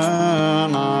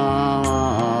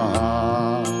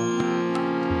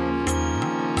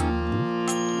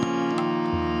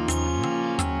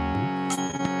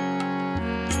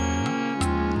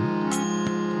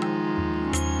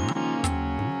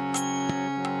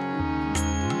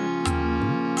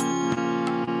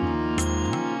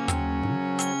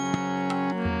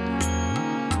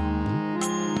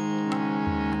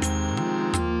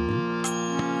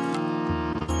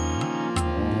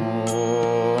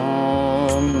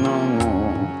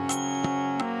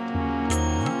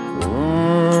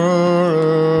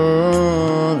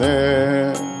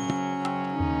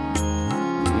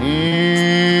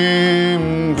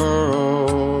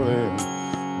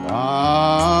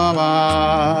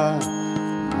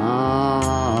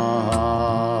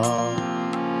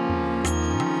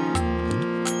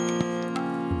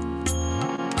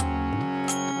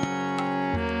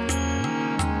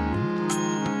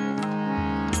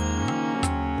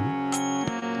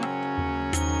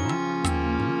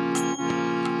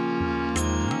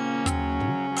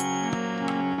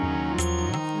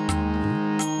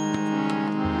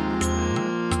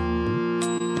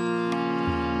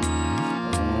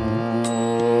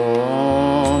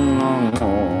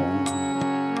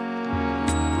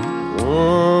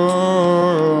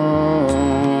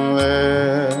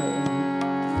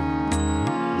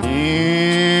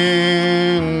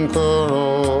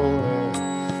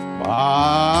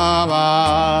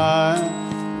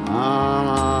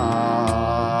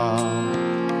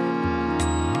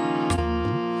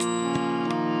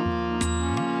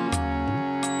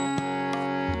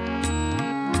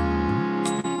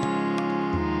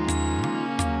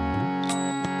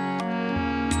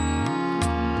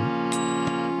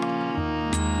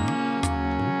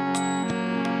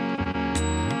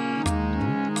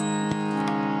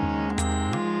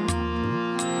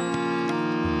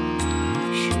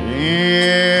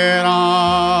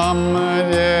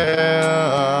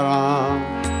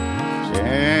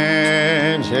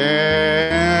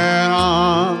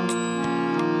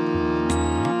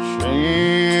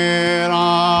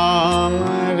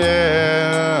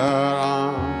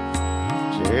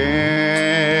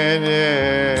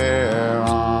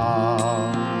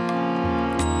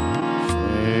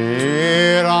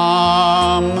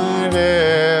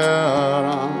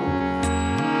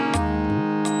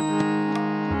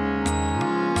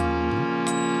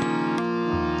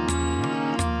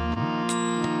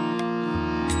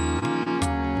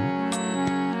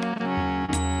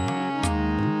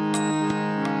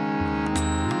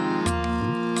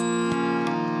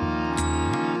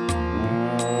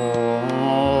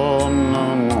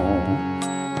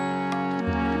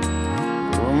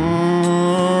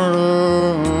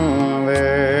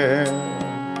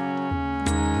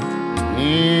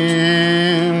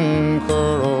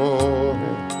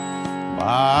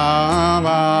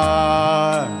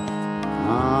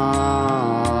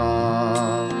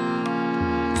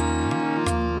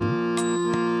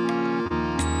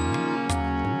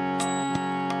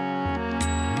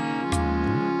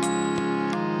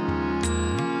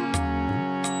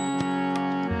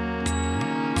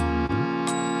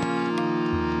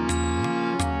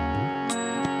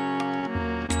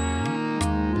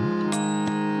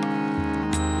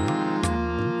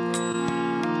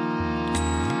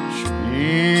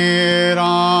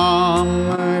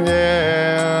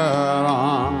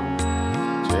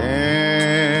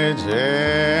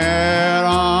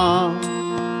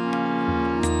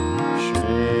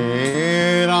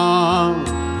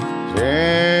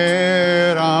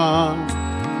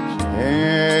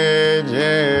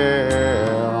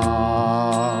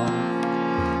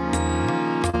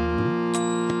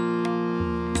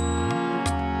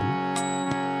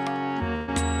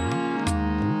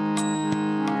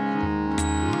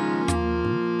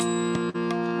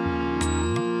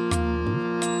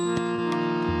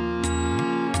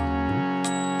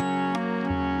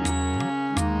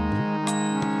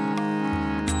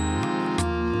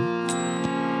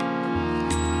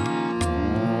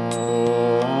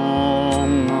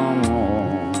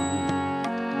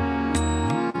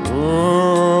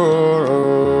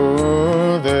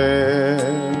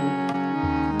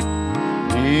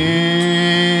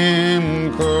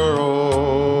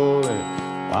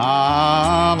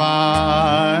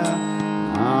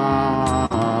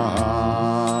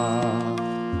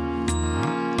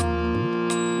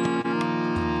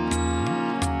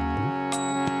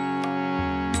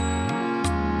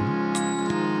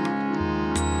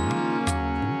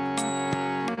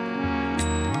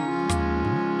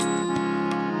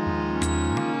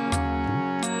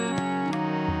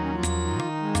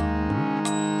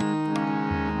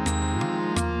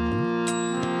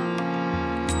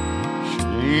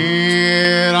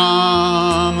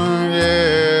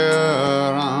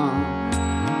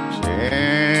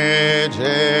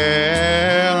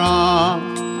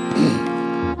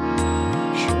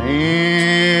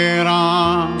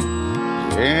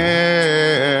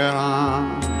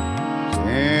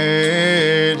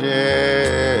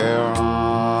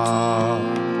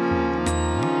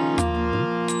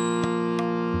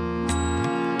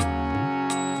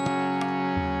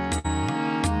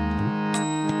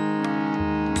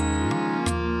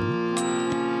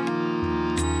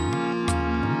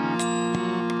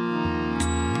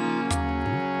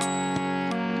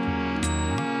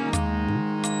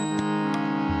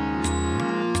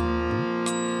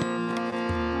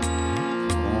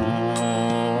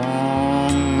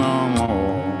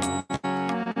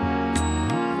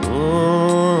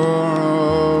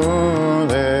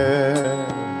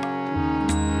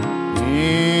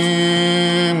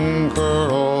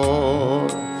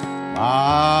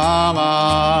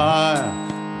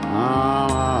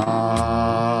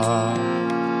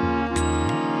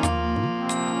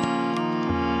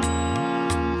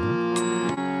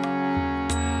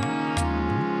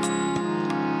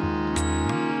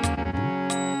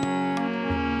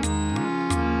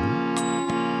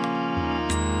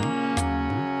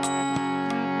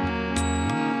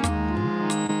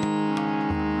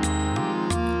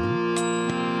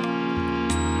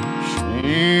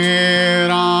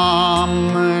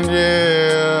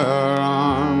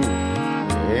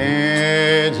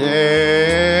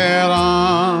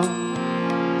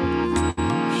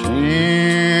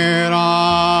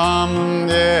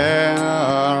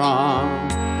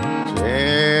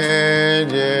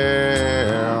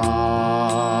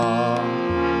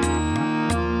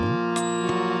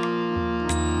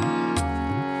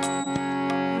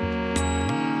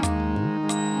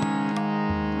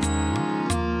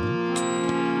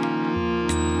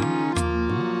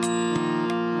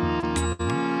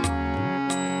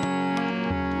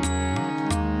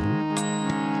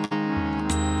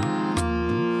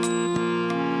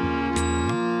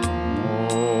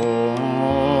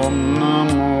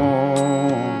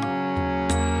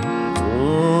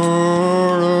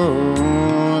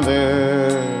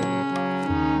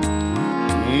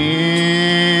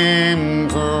 Neem,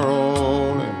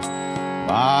 Karoli,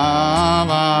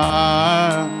 Bye-bye.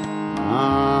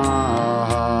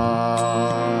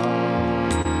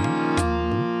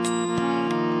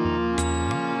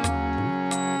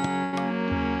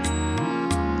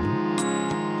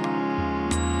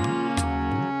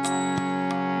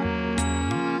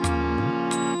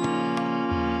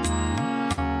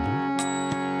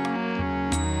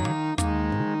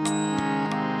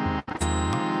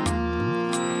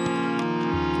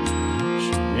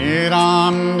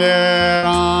 Ram de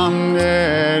Ram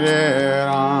de de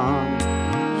Ram,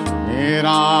 Shri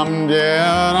Ram de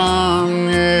Ram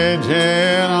de de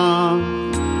Ram,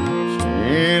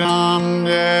 Shri Ram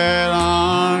de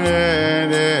Ram de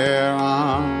de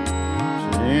Ram,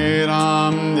 Shri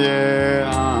Ram de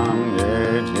Ram de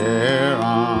de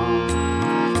Ram,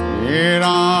 Shri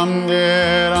Ram de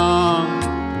Ram.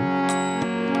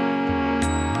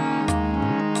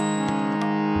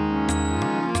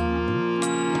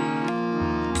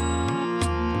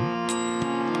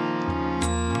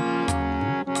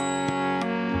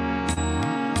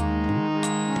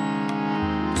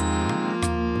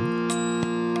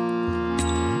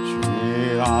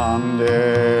 Ram de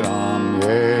Ram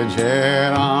de Je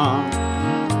Ram,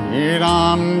 Shri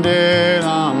Ram de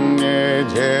Ram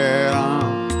de Je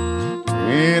Ram,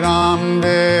 Shri Ram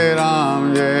de Ram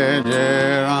de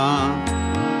Je Ram,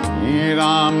 Shri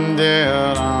Ram de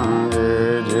Ram de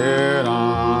Je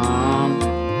Ram.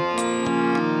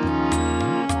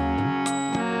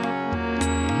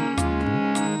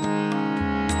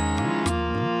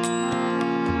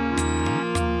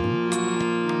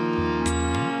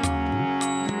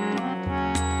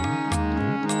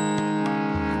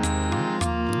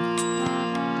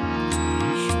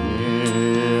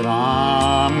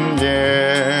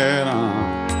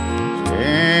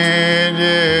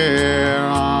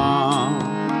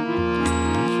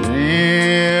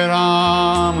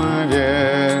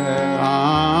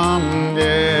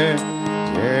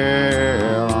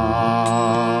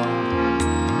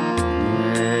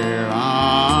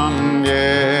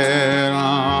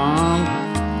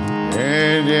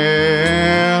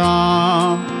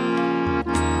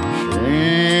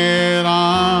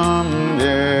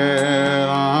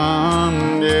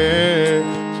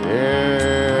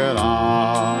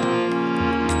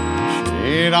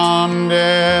 Ram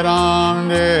de Ram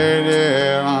de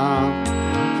de Ram,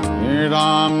 Shri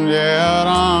Ram de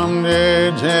Ram de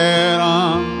Je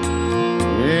Ram,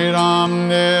 Shri Ram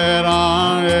de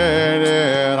Ram de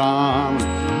de Ram,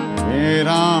 Shri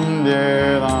Ram de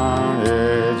Ram de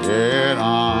Je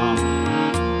Ram.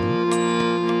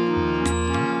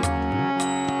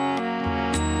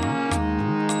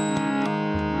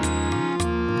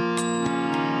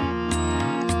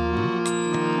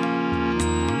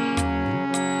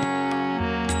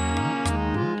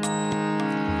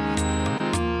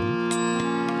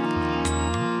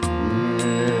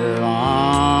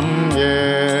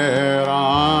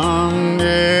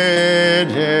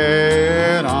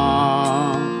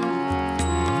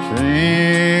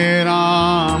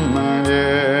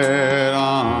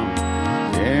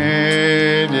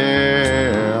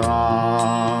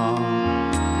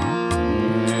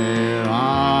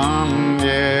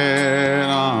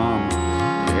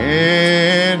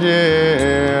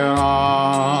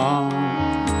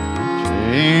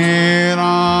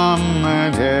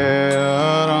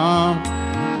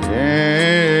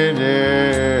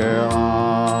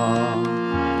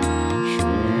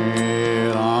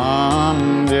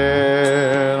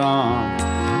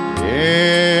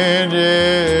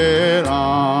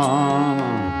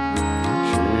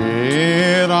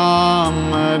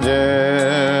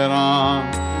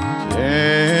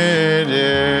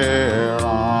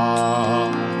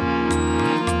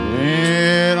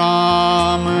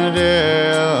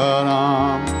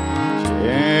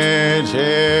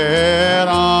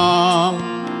 Ram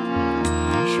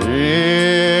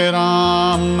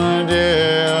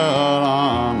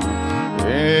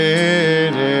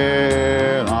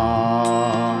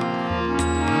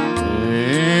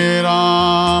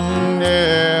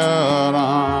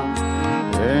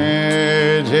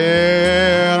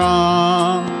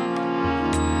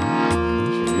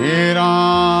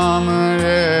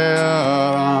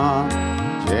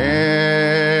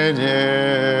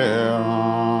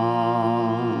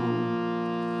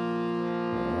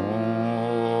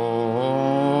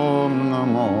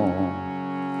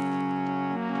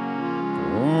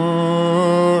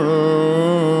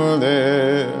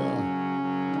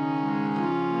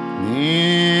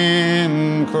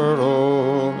Neem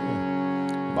Karoli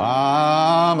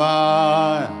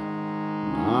Baba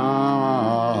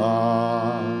Namah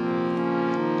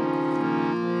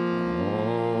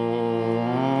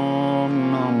Om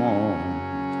Namo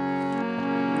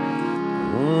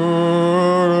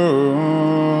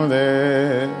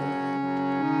Gurudev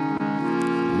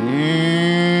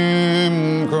Neem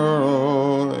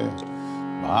Karoli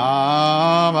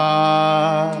Baba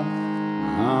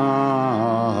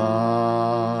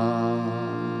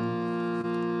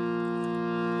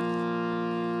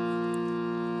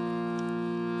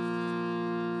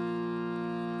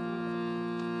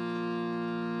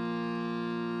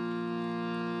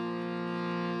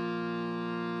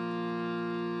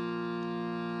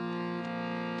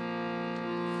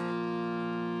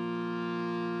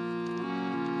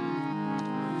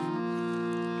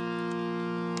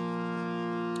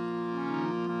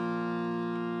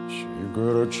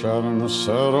Guru Charana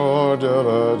Saroja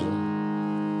Raja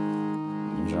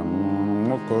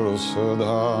Jamukuru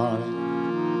Sudhari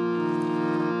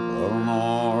Varuna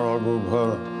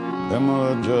Raghubhara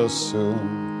Vimala Jasu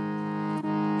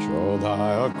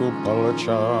Chodhaya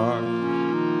Kupalachari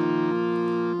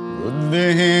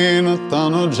Buddhihina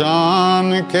Tanu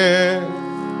Janike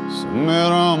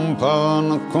Sumiram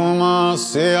Pavana Kuma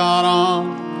Siyaram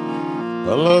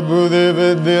Palabuddhi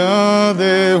Vidya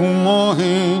Dehu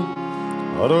Mohi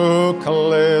Aru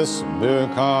Kales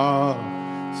Bikar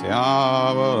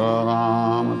Syavara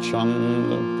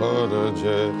Ramachandra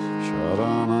Padaje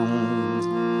Sharanam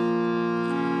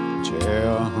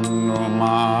Jaya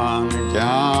Hanuman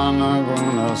Jnana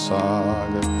Guna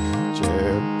Sagar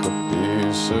Jaya Kapi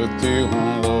Sati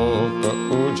Loka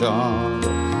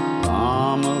Ujada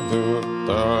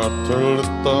Ramadutta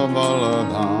Tulita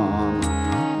Baladhana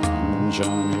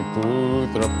Anjani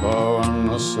Putra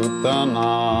Pavana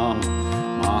Sutanam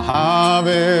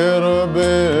Mahavira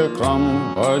Bikram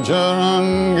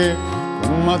Bhajarangi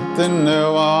Kumati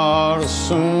Nivar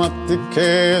Sumati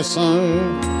Kesang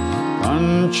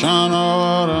Kanchana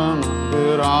Varana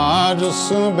Viraja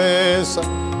Subesa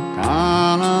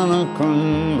Kanana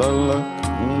Kundala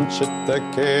Kanchita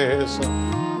Kesa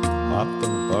Mata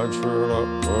Bajra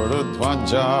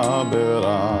Purdhvaja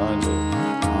Viraja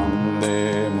Ande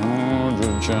Muju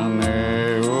Jane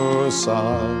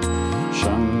Usad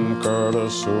Shankara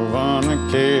Suvana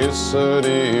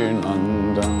Kesari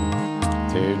Nandan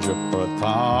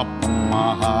Tejapatap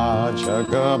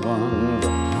Mahajagabanda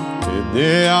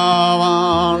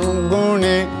Vidyavan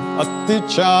Guni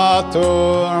Atichato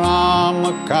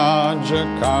Ramakaja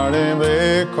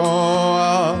Karibeko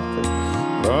Ate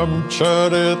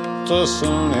Prabhucharita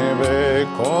Sunibe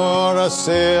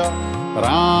Korasya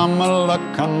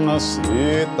Ramalakana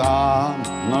Sita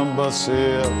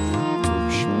Nabasya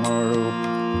Ukshmarup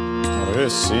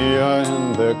Risya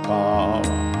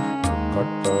Indikava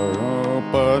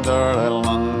Katarupa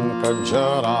Dadalanka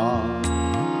Jara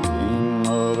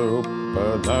Imarupa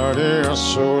Dadi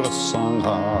Asura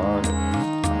Sandhari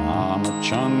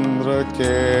Ramachandra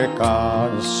Ke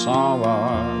Kaj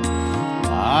Savar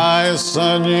Ay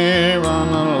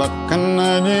Sajivana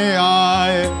Lakana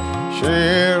Jiyai Shri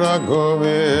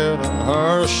Raghuveer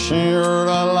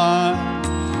Harshira Lai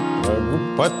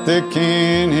Raghupati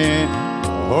Kinhi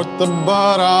Bhota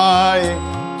Barai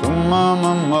Tuma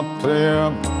Mama Priya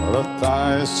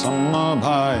Bharatai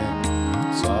Samabhai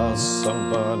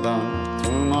Sasabadan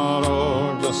Tumaro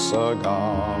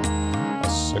Jasagam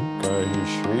Asakahi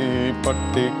Shri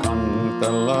Patti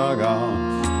Kantalaga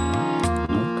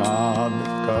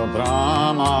Kadika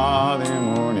Brahmadi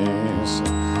Munisa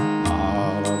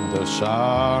Arada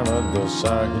Sharada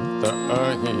Sahita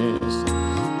Ahisa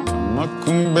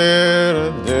Makumbera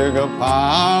Diga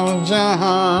Pav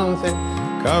Jahante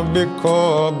Kabiko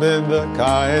Bida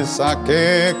Kai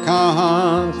Sake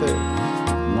Kahante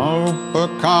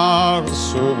Maupakar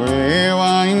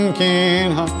Sugriva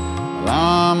Inkinha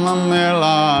Rama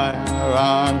Melaya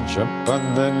Raja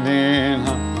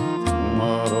Padadinha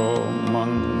Maro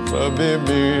Mantra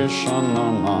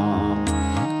Bibhishanama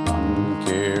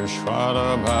Ankeshwara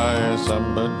Bhai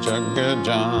Sabha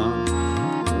Jagajan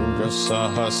Yuga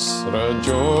Sahasra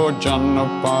Jo Jana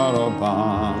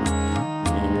Paravan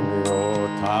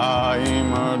Nilyothai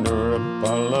Madhura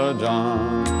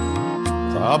Palajan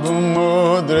Prabhu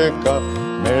Mudrika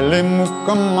Meli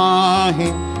Mukamahi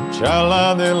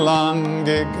Chala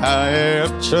Dilangi Gaye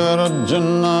Achara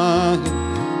Janahi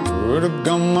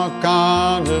Urgama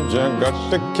Kaja Jagat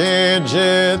Ke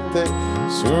Jete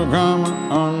Sugama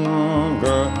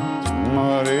Anugra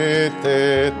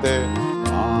Marite Te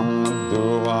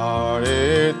Amaduare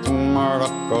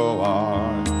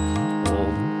Tumarakavar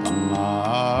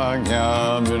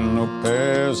Upanagya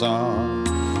Vinupe जा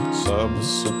सब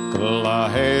सुख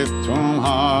लाहे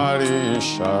तुम्हारी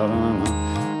शरण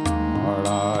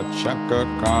बड़ा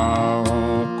चक्काओं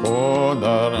को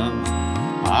धरण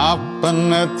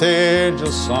आपन तेज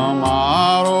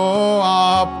समारो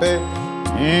आपे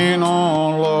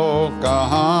तीनों लोक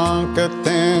के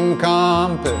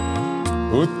तिंकांपे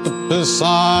भूत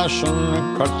पिशाच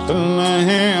कट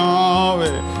नहीं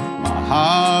आवे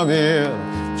महावीर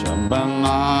जब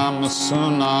नाम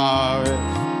सुनावे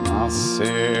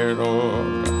नासे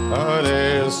रोग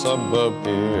हरे सब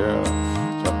पीर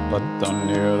जपत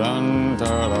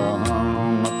निरंतर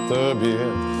हनुमत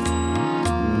बीर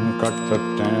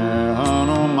कटते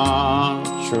हनुमान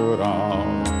छुड़ाओ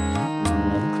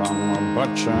क्रम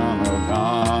बचन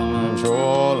ध्यान जो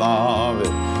लावे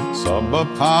सब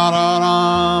फार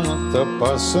राम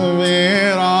तपस्वी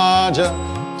राजा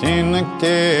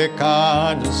जिनके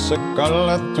काज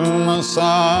सकल तुम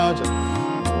साज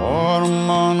और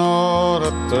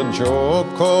मनोरथ जो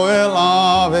कोई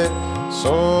लावे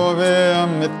सोवे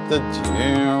अमित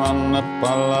जीवन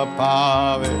पल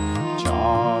पावे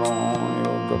चारों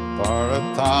युग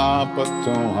प्रताप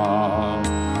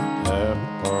तुम्हारा है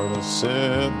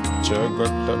प्रसिद्ध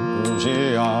जगत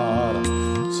उजियार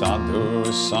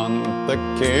साधु संत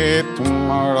के तुम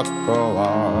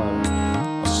रखवार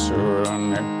असुर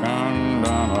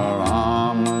निकंदन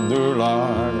राम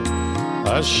दुलार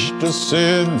अष्ट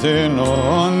सिद्धि नो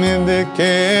निधि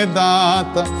के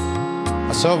दाता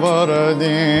असवर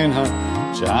दीन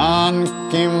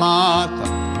जानकी माता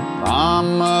राम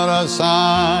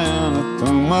रसायन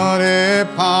तुम्हारे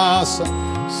पास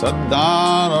सदा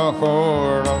रहो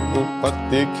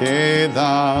रघुपति के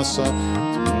दास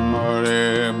तुम्हारे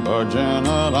भजन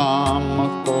राम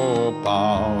को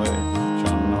पावे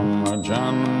जन्म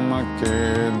जन्म के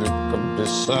दुख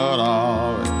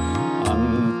बिसरावे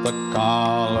अंत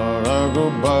काल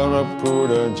रघुबरपुर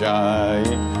जाए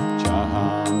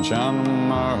जहाँ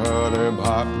जन्म हर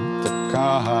भक्त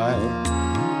कहाए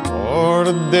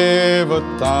और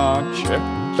देवता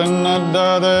क्षिप्त न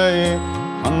डरे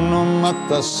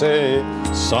हनुमत से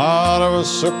सर्व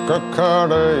सुख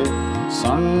खड़े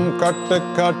संकट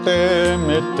कटे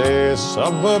मिटे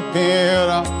सब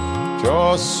पीरा जो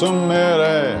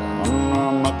सुमेरे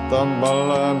हनुमत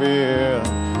बलबीर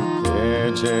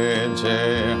जय जय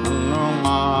जय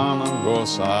हनुमान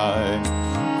गोसाई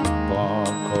कृपा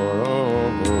करो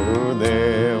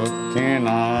गुरुदेव की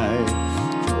नाई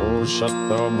जो शत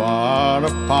बार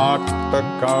पाठ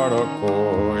कर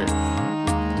कोई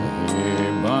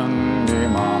बंदी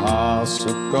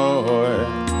महासुख होए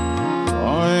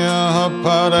यह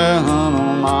पर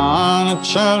हनुमान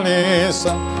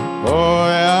चालीसा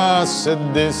होया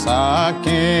सिद्धि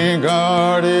साकी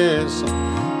गणेश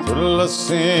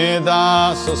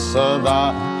तुलसीदास सदा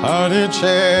हरि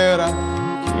चेरा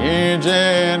कीजे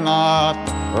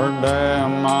नाथ हृदय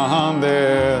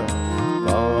महादेव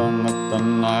पवन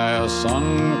तनय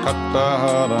संकट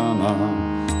हरण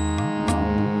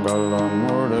मंगल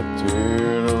मूर्ति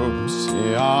रूप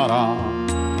सिया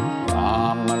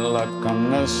राम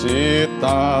लखन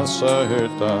सीता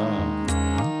सहित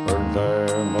हृदय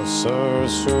बस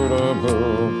सुर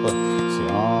भूप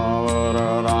श्यावर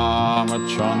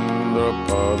रामचंद्र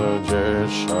पद जय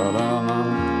शरण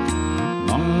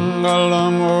मंगल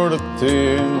मूर्ति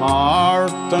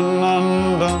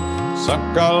मार्तनंद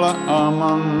सकल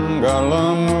अमंगल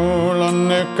मूल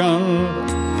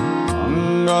निकंद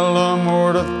मंगल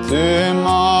मूर्ति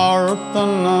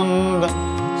मार्तनंद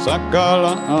सकल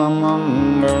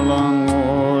अमंगल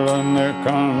मूल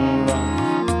निकंद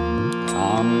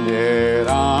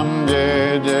राम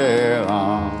जय जय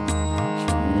राम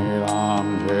श्री राम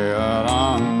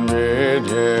जय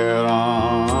जय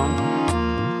राम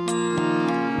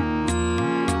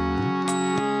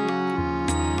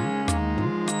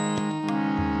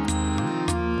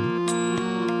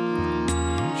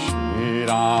श्री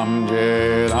राम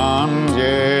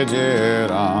जय जय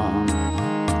राम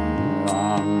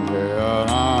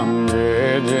राम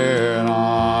जय जय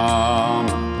राम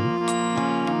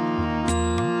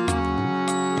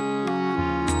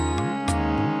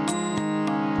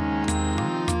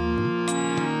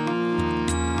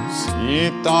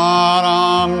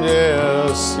सीताराम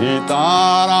जय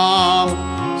सीताराम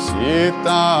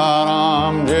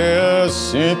सीताराम जय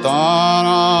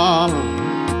सीताराम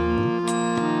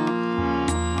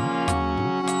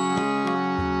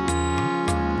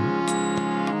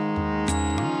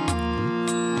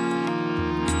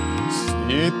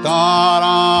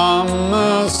सीताराम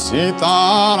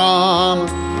सीताराम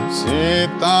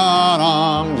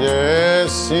सीताराम जय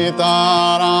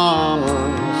Sitaram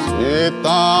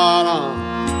Sitaram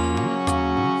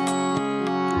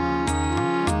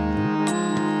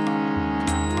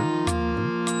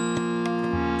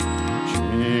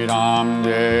Ram,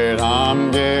 Jai Ram,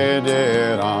 Jai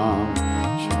Jai Ram.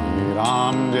 Shri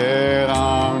Ram, Jai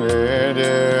Ram, Jai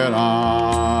Jai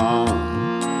Ram.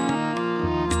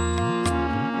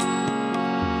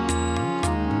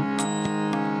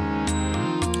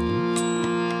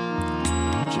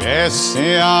 Jai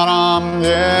Siya Ram,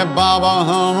 Jai Baba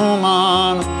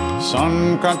Hanuman.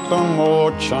 Sankat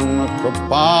Mochan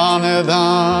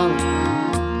Kripanidhan.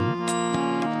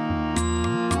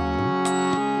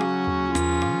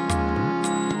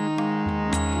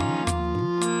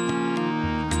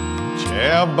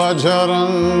 Jai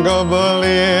Bajranga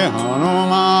Bali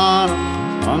Hanuman.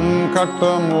 Sankat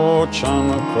Mochan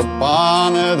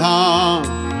Kripanidhan.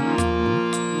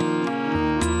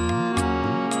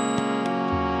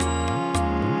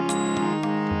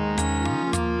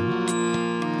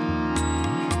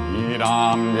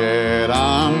 Ram, Jai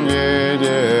Ram, Jai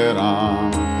Jai Ram.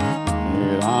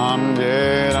 Ram,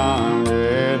 Jai Ram,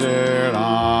 Jai Jai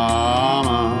Ram.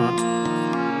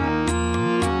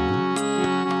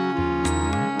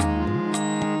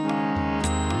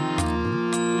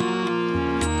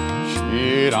 Shri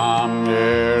Ram,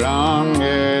 Jai Ram,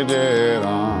 Jai Jai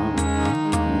Ram.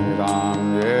 Ram,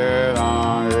 Jai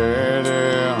Ram, Jai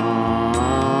Jai Ram.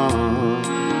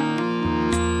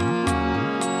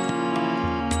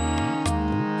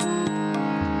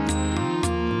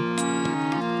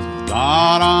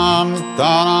 Sitaram,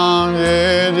 Sitaram,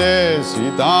 Jai Jai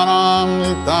Sitaram,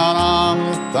 Sitaram,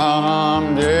 Sitaram,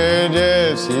 Jai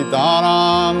Jai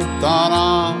Sitaram,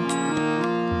 Sitaram.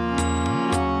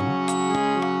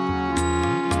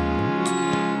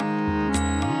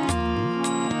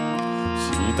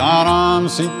 Sitaram,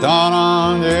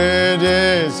 Sitaram, Jai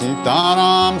Jai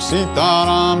Sitaram,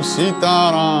 Sitaram,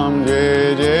 Sitaram,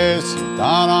 Jai Jai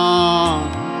Sitaram.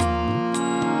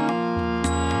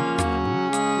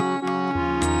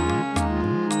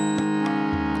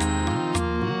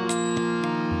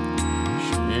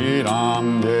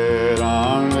 Ram, Jai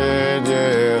Ram, Jai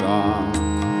Jai Ram.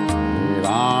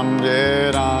 Ram,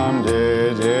 Jai Ram,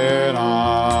 Jai Jai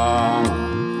Ram.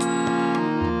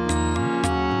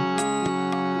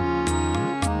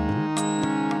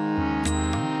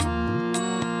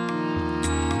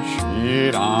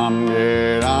 Shri Ram,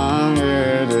 Jai Ram,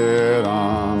 Jai Jai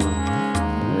Ram.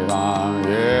 Ram,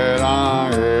 Jai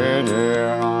Ram, Jai Jai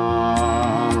Ram.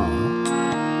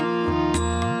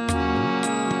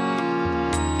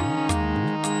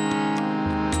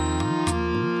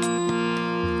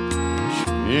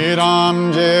 Shri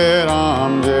Ram, Jai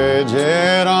Ram, Jai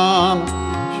Jai Ram.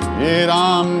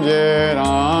 Shri Ram,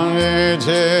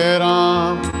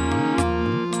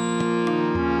 Jai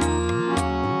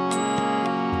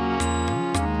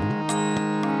Ram,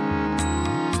 Jai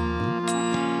Jai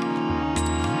Ram.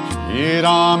 Shri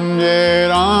Ram, Jai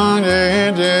Ram,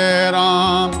 Jai Jai Ram. Shri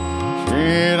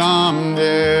Ram,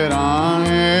 Jai Ram,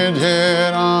 Jai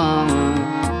Jai Ram.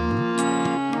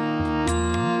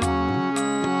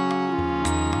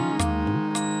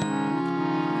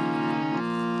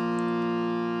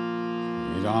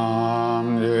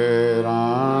 Ram, Jai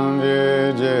Ram,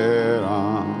 Jai Jai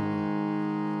Ram.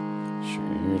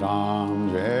 Shri Ram,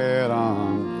 Jai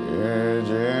Ram, Jai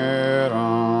Jai Ram.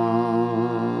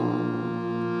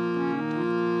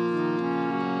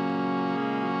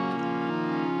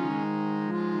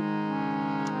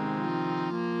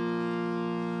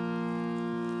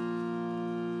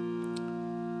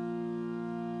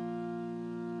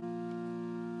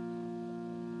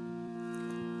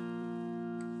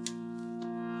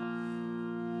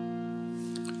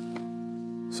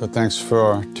 So thanks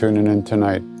for tuning in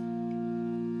tonight.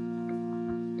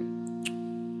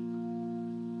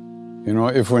 You know,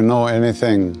 if we know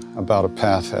anything about a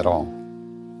path at all,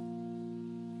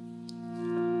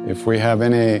 if we have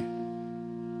any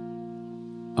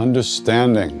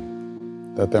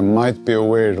understanding that there might be a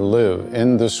way to live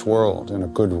in this world in a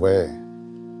good way,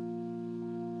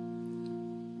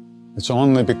 it's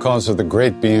only because of the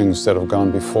great beings that have gone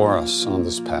before us on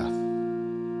this path.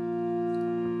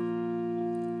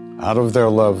 Out of their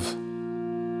love,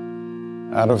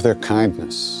 out of their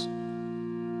kindness,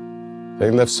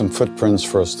 they left some footprints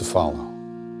for us to follow.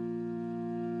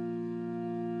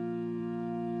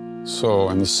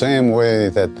 So in the same way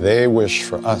that they wish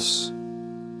for us,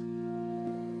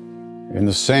 in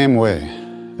the same way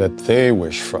that they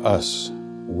wish for us,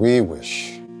 we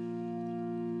wish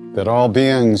that all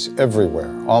beings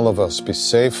everywhere, all of us be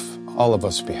safe, all of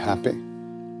us be happy,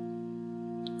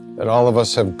 that all of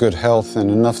us have good health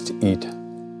and enough to eat.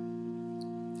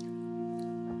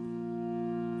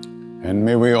 And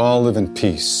may we all live in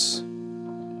peace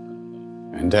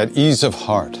and at ease of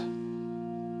heart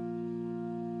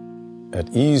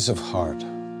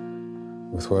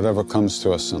with whatever comes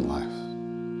to us in life.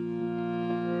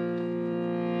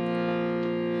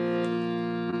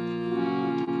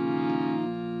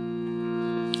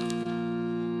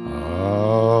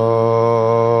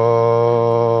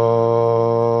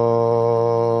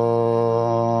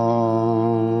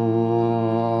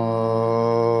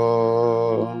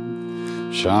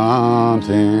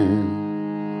 Chanting,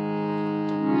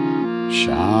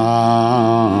 chanting,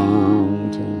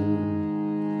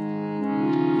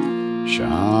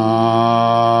 chanting.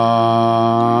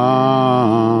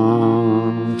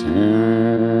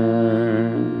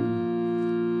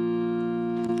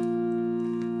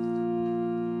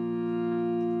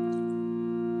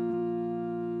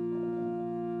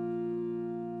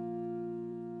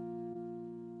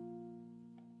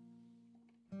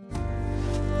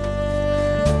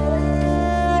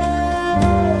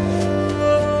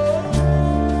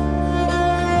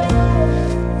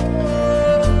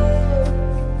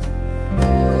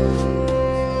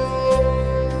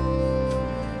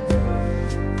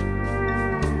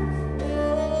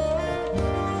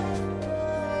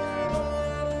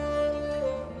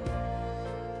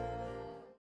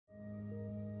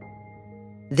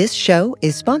 This show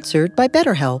is sponsored by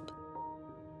BetterHelp.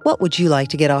 What would you like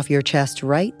to get off your chest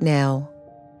right now?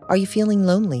 Are you feeling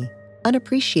lonely,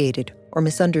 unappreciated, or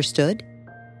misunderstood?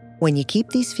 When you keep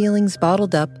these feelings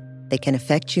bottled up, they can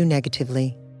affect you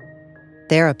negatively.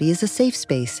 Therapy is a safe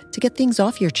space to get things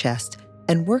off your chest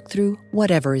and work through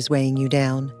whatever is weighing you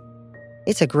down.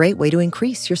 It's a great way to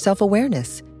increase your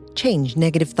self-awareness, change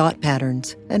negative thought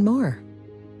patterns, and more.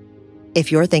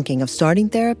 If you're thinking of starting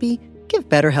therapy, give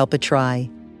BetterHelp a try.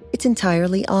 It's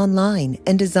entirely online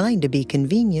and designed to be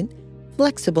convenient,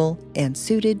 flexible, and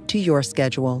suited to your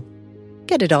schedule.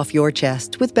 Get it off your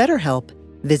chest with BetterHelp.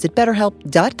 Visit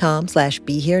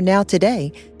BetterHelp.com/BeHereNow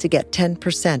today to get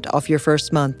 10% off your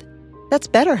first month. That's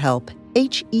BetterHelp,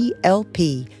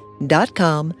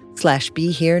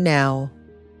 HELP.com/BeHereNow.